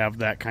sense to have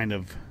that kind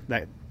of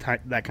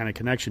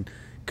connection.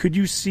 Could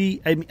you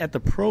see, at the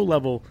pro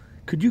level,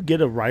 could you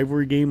get a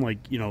rivalry game like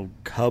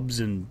Cubs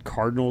and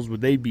Cardinals?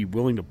 Would they be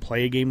willing to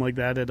play a game like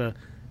that at a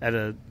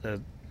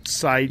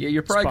side? Yeah,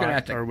 you're probably going to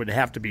have to, or would it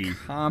have to be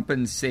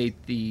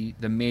compensate the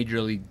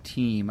major league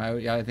team? I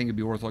think it'd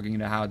be worth looking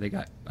into how they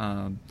got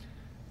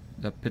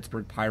the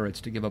Pittsburgh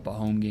Pirates to give up a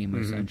home game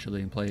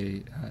essentially and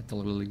play at the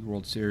Little League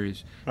World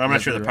Series. Well, I'm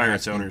not sure the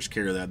Pirates owners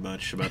care that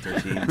much about their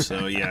team,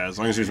 so as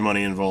long as there's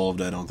money involved,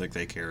 I don't think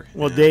they care.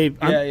 Well, Dave,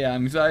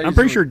 I'm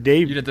pretty sure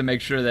Dave. You'd have to make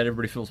sure that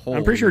everybody feels whole.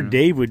 I'm pretty sure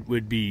Dave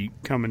would be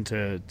coming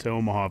to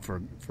Omaha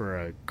for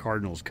a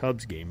Cardinals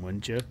Cubs game,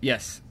 wouldn't you?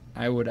 Yes,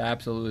 I would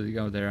absolutely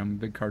go there. I'm a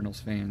big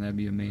Cardinals fan. That'd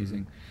be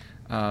amazing.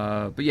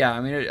 But yeah,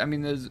 I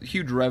mean, there's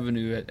huge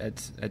revenue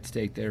at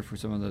stake there for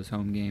some of those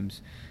home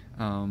games.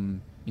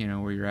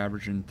 Where you're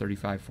averaging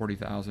 35,000,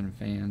 40,000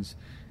 fans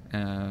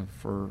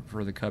for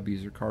the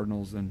Cubbies or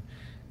Cardinals, and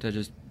to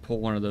just pull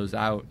one of those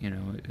out,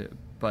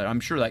 but I'm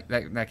sure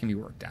that can be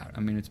worked out. I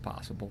mean, it's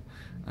possible.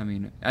 I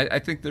mean, I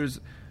think there's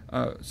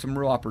some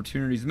real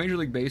opportunities. Major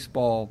League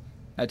Baseball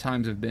at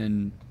times have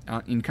been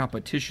in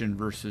competition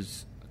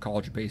versus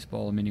college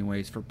baseball in many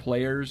ways for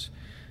players,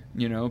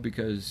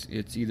 because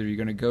it's either you're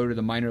going to go to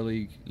the minor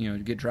league,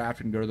 get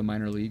drafted and go to the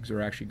minor leagues,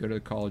 or actually go to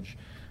college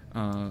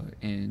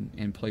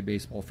and play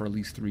baseball for at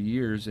least 3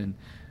 years, and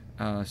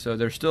so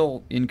they're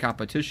still in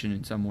competition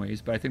in some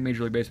ways. But I think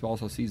Major League Baseball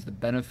also sees the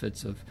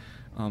benefits of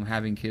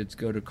having kids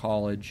go to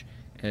college,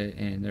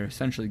 and they're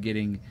essentially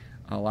getting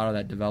a lot of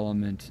that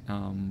development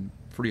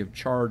free of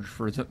charge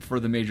for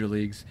the major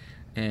leagues,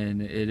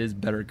 and it is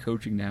better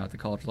coaching now at the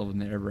college level than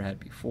they ever had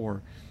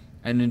before.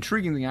 And an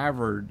intriguing thing I've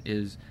heard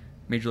is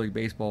Major League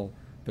Baseball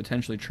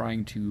potentially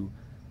trying to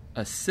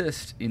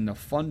assist in the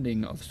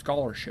funding of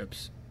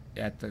scholarships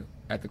at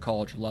the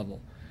college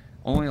level.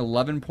 Only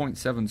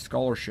 11.7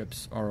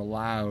 scholarships are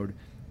allowed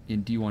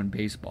in D1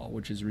 baseball,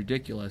 which is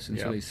ridiculous, and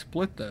so they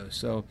split those.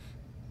 So,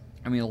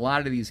 I mean, a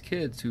lot of these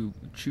kids who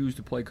choose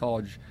to play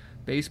college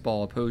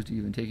baseball opposed to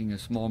even taking a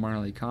small minor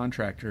league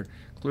contract are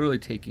clearly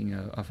taking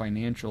a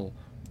financial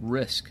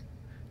risk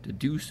to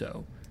do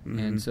so.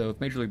 And so if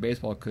Major League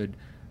Baseball could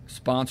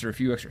sponsor a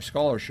few extra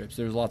scholarships,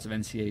 there's lots of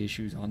NCAA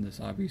issues on this,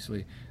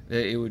 obviously.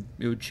 It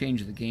would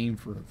change the game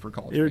for college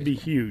baseball. It would be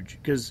huge,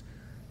 because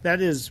that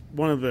is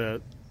one of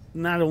the,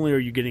 not only are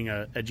you getting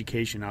an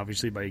education,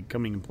 obviously, by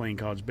coming and playing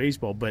college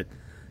baseball, but,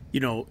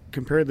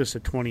 compare this to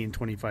 20 and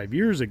 25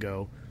 years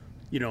ago,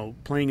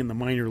 playing in the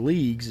minor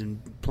leagues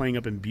and playing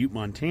up in Butte,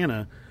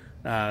 Montana,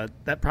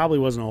 that probably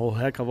wasn't a whole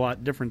heck of a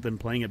lot different than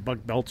playing at Buck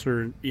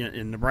Belzer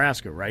in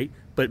Nebraska, right?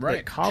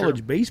 But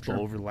college baseball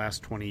over the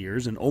last 20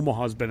 years, and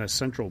Omaha's been a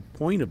central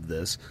point of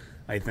this,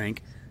 I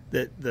think,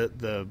 that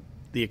the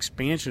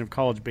expansion of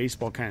college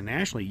baseball kind of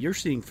nationally, you're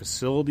seeing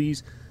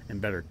facilities and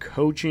better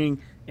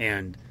coaching,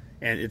 and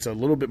it's a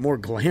little bit more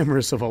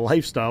glamorous of a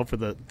lifestyle for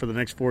the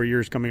next 4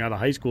 years coming out of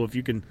high school. If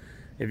you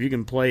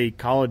can play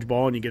college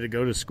ball and you get to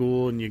go to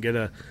school and you get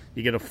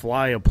to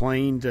fly a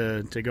plane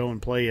to go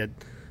and play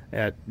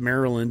at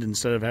Maryland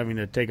instead of having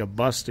to take a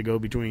bus to go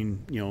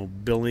between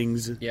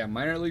Billings. Yeah,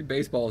 minor league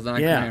baseball is not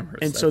glamorous.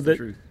 And that's so the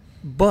truth.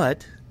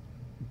 But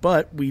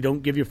we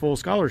don't give you full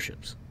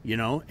scholarships,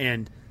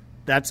 and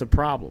that's a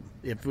problem.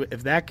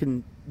 If that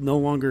can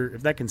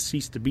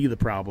cease to be the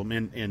problem,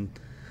 and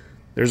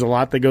there's a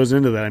lot that goes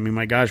into that. I mean,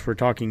 my gosh, we're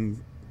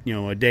talking,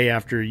 a day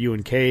after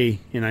UNK,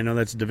 and I know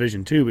that's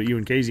Division II, but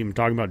UNK's even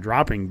talking about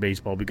dropping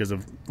baseball because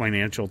of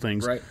financial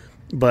things. Right.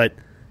 But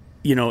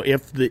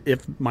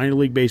if minor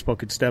league baseball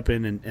could step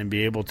in and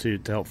be able to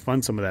help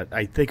fund some of that,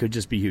 I think it would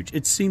just be huge.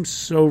 It seems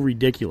so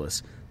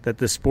ridiculous that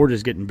this sport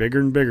is getting bigger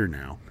and bigger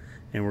now,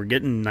 and we're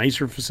getting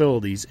nicer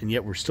facilities, and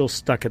yet we're still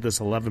stuck at this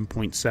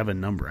 11.7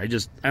 number. I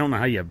don't know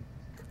how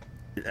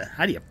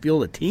do you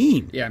field a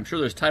team? Yeah, I'm sure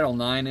there's Title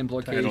IX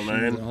implications.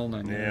 Title IX. The whole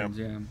nine yards,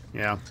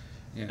 Yeah.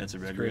 That's a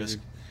it's rigorous.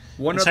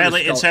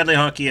 crazy. Sadly,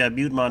 hockey,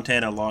 Butte,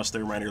 Montana lost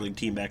their minor league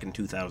team back in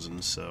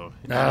 2000. So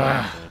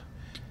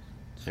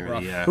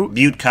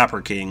Butte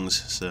Copper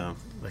Kings. So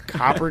the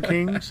Copper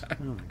Kings. Oh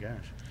my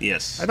gosh.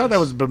 Yes. I thought that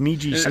was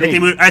Bemidji State.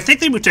 I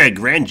think they moved to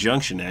Grand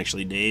Junction.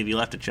 Actually, Dave, you'll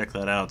have to check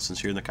that out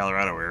since you're in the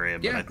Colorado area.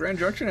 Yeah, Grand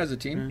Junction has a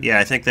team. Yeah,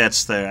 I think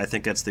that's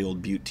the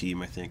old Butte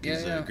team. I think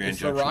is Grand it's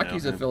Junction. the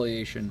Rockies now.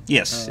 affiliation.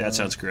 Yes, that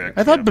sounds correct.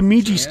 I thought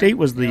Bemidji State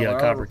was the Yeah,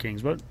 Copper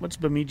Kings. What's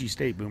Bemidji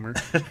State, Boomer?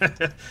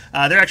 They're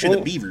actually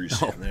the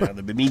Beavers. They're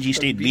the Bemidji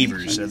State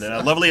Beavers. And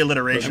a lovely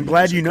alliteration. I'm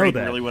glad you know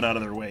Creighton that. Really went out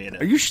of their way in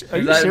it. Are you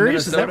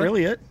serious? Is that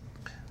really it?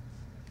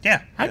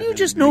 Yeah. How do you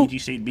just know Bemidji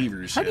State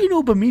Beavers? How do you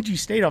know Bemidji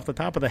State off the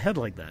top of the head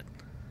like that?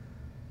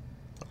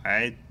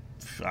 I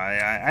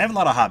have a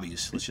lot of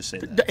hobbies. Let's just say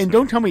that. And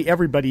don't tell me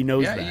everybody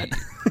knows that.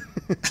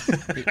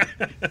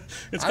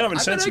 It's common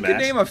sense, I bet I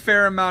could name a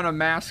fair amount of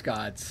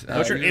mascots.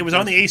 It was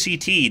on the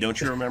ACT.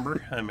 Don't you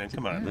remember? I mean,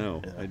 come on.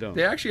 No, I don't.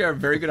 They actually have a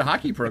very good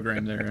hockey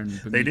program there in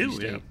Bemidji They do.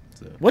 State. Yeah.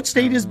 So, What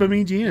state is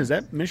Bemidji in? Is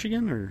that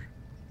Michigan or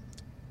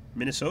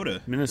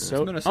Minnesota?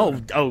 Minnesota.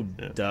 Oh,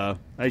 duh!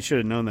 I should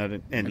have known that.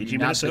 And Bemidji,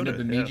 Not Minnesota. been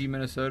to Bemidji,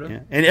 Minnesota. yeah.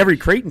 And every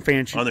Creighton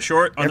fan should On the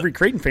shore.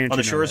 Creighton fan on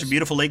the should know shores this. of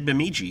beautiful Lake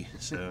Bemidji.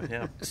 So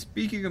yeah.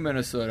 Speaking of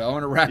Minnesota, I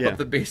want to wrap Yeah. up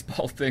the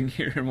baseball thing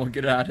here, and we'll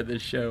get out of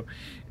this show.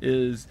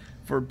 Is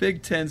for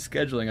Big Ten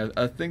scheduling,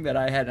 a thing that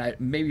I had,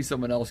 maybe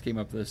someone else came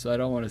up with this, so I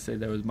don't want to say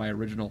that was my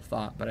original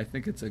thought, but I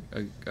think it's a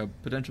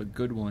potential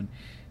good one,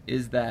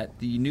 is that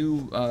the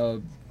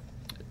new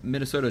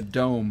Minnesota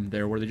Dome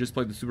there, where they just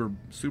played the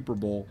Super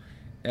Bowl,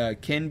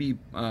 can be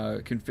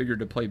configured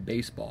to play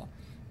baseball.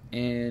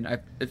 And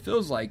it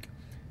feels like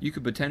you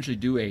could potentially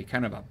do a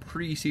kind of a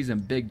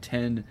preseason Big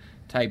Ten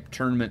type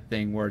tournament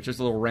thing where it's just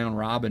a little round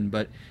robin,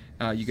 but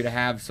you could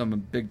have some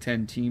Big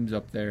Ten teams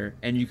up there,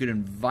 and you could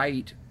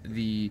invite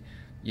the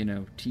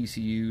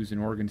TCUs and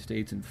Oregon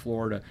States and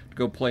Florida to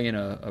go play in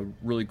a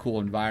really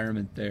cool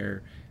environment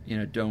there in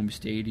a dome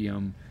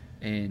stadium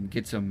and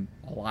get a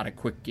lot of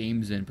quick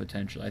games in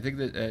potentially. I think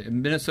that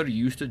Minnesota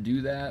used to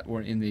do that,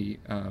 or in the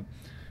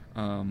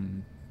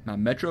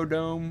Metro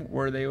Dome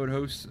where they would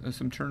host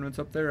some tournaments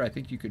up there. I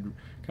think you could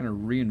kind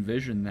of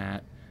re-envision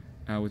that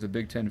with a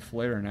Big Ten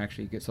flair and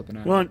actually get something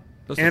out of it.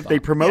 And if they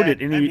promote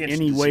it I'd be interested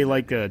any to way see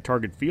like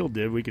Target Field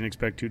did, we can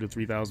expect 2,000 to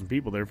 3,000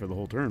 people there for the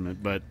whole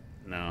tournament. But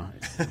no,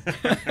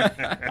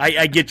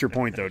 I get your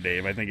point though,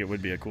 Dave. I think it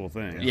would be a cool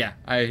thing. Yeah,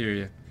 I hear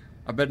you.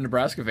 I bet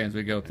Nebraska fans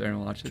would go up there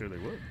and watch it. Sure they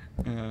would.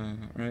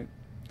 Right.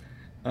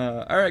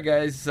 All right,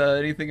 guys.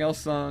 Anything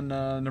else on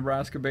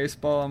Nebraska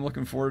baseball? I'm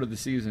looking forward to the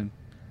season.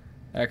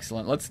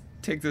 Excellent. Let's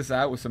take this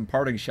out with some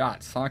parting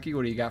shots. Honky,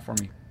 what do you got for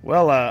me?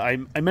 Well, I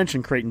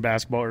mentioned Creighton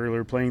basketball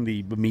earlier, playing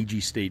the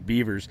Bemidji State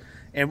Beavers.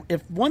 And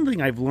if one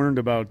thing I've learned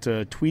about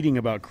tweeting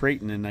about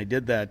Creighton, and I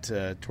did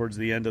that towards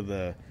the end of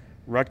the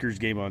Rutgers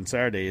game on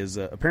Saturday, is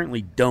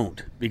apparently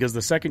don't. Because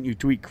the second you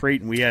tweet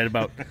Creighton, we had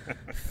about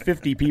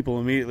 50 people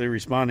immediately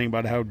responding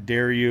about how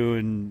dare you,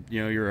 and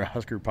you're a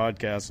Husker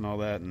podcast and all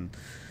that. And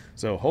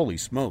so, holy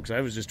smokes,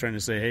 I was just trying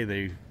to say,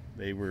 hey,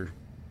 they were.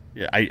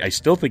 Yeah, I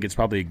still think it's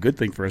probably a good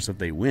thing for us if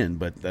they win,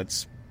 but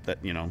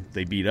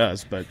they beat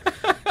us. But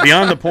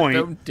beyond the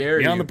point,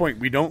 the point,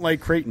 we don't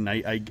like Creighton.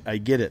 I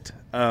get it.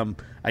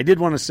 I did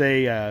want to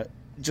say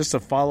just a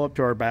follow up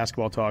to our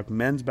basketball talk.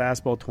 Men's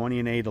basketball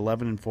 20-8,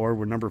 11-4.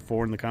 We're number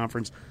 4 in the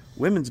conference.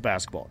 Women's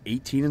basketball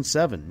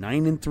 18-7,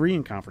 9-3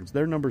 in conference.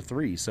 They're number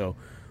 3. So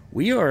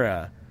we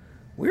are.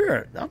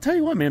 I'll tell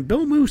you what, man.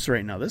 Bill Moose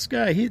right now. This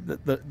guy,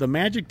 the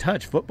magic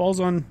touch. Football's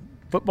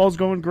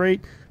going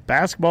great.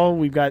 Basketball,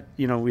 we've got,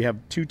 we have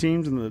 2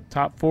 teams in the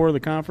top 4 of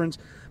the conference.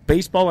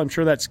 Baseball, I'm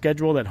sure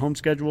that home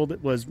schedule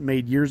that was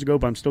made years ago,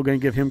 but I'm still going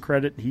to give him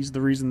credit. He's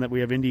the reason that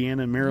we have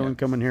Indiana and Maryland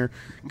coming here.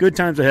 Good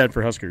times ahead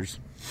for Huskers.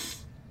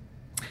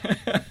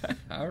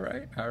 All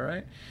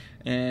right.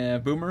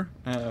 And Boomer,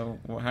 how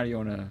do you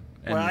want to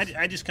end this?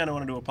 I just kind of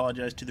wanted to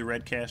apologize to the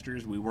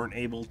Redcasters. We weren't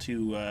able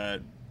to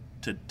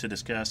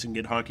discuss and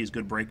get Honky's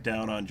good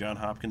breakdown on John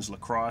Hopkins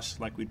lacrosse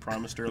like we'd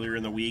promised earlier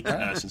in the week,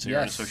 since they're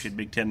an associate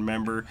Big Ten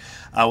member.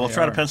 We'll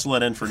try to pencil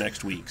that in for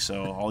next week.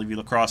 So all of you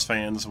lacrosse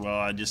fans,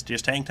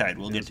 just hang tight.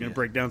 We'll get to going to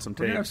break down some We're tape.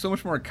 going to have so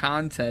much more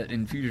content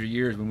in future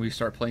years when we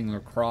start playing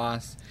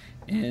lacrosse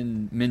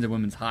and men's and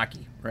women's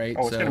hockey, right?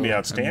 Oh, it's going to be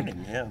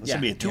outstanding. This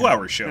will be a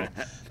 2-hour show.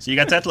 Yeah. So you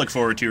got that to look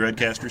forward to,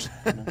 Redcasters.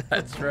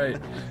 That's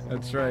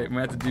right. We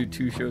have to do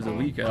 2 shows a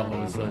week all of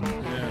a sudden.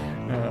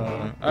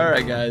 All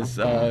right, guys.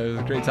 It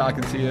was great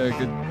talking to you.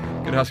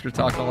 Good Husker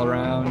talk all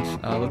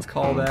around. Let's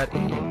call that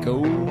a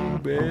Go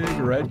Big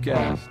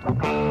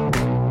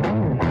Redcast.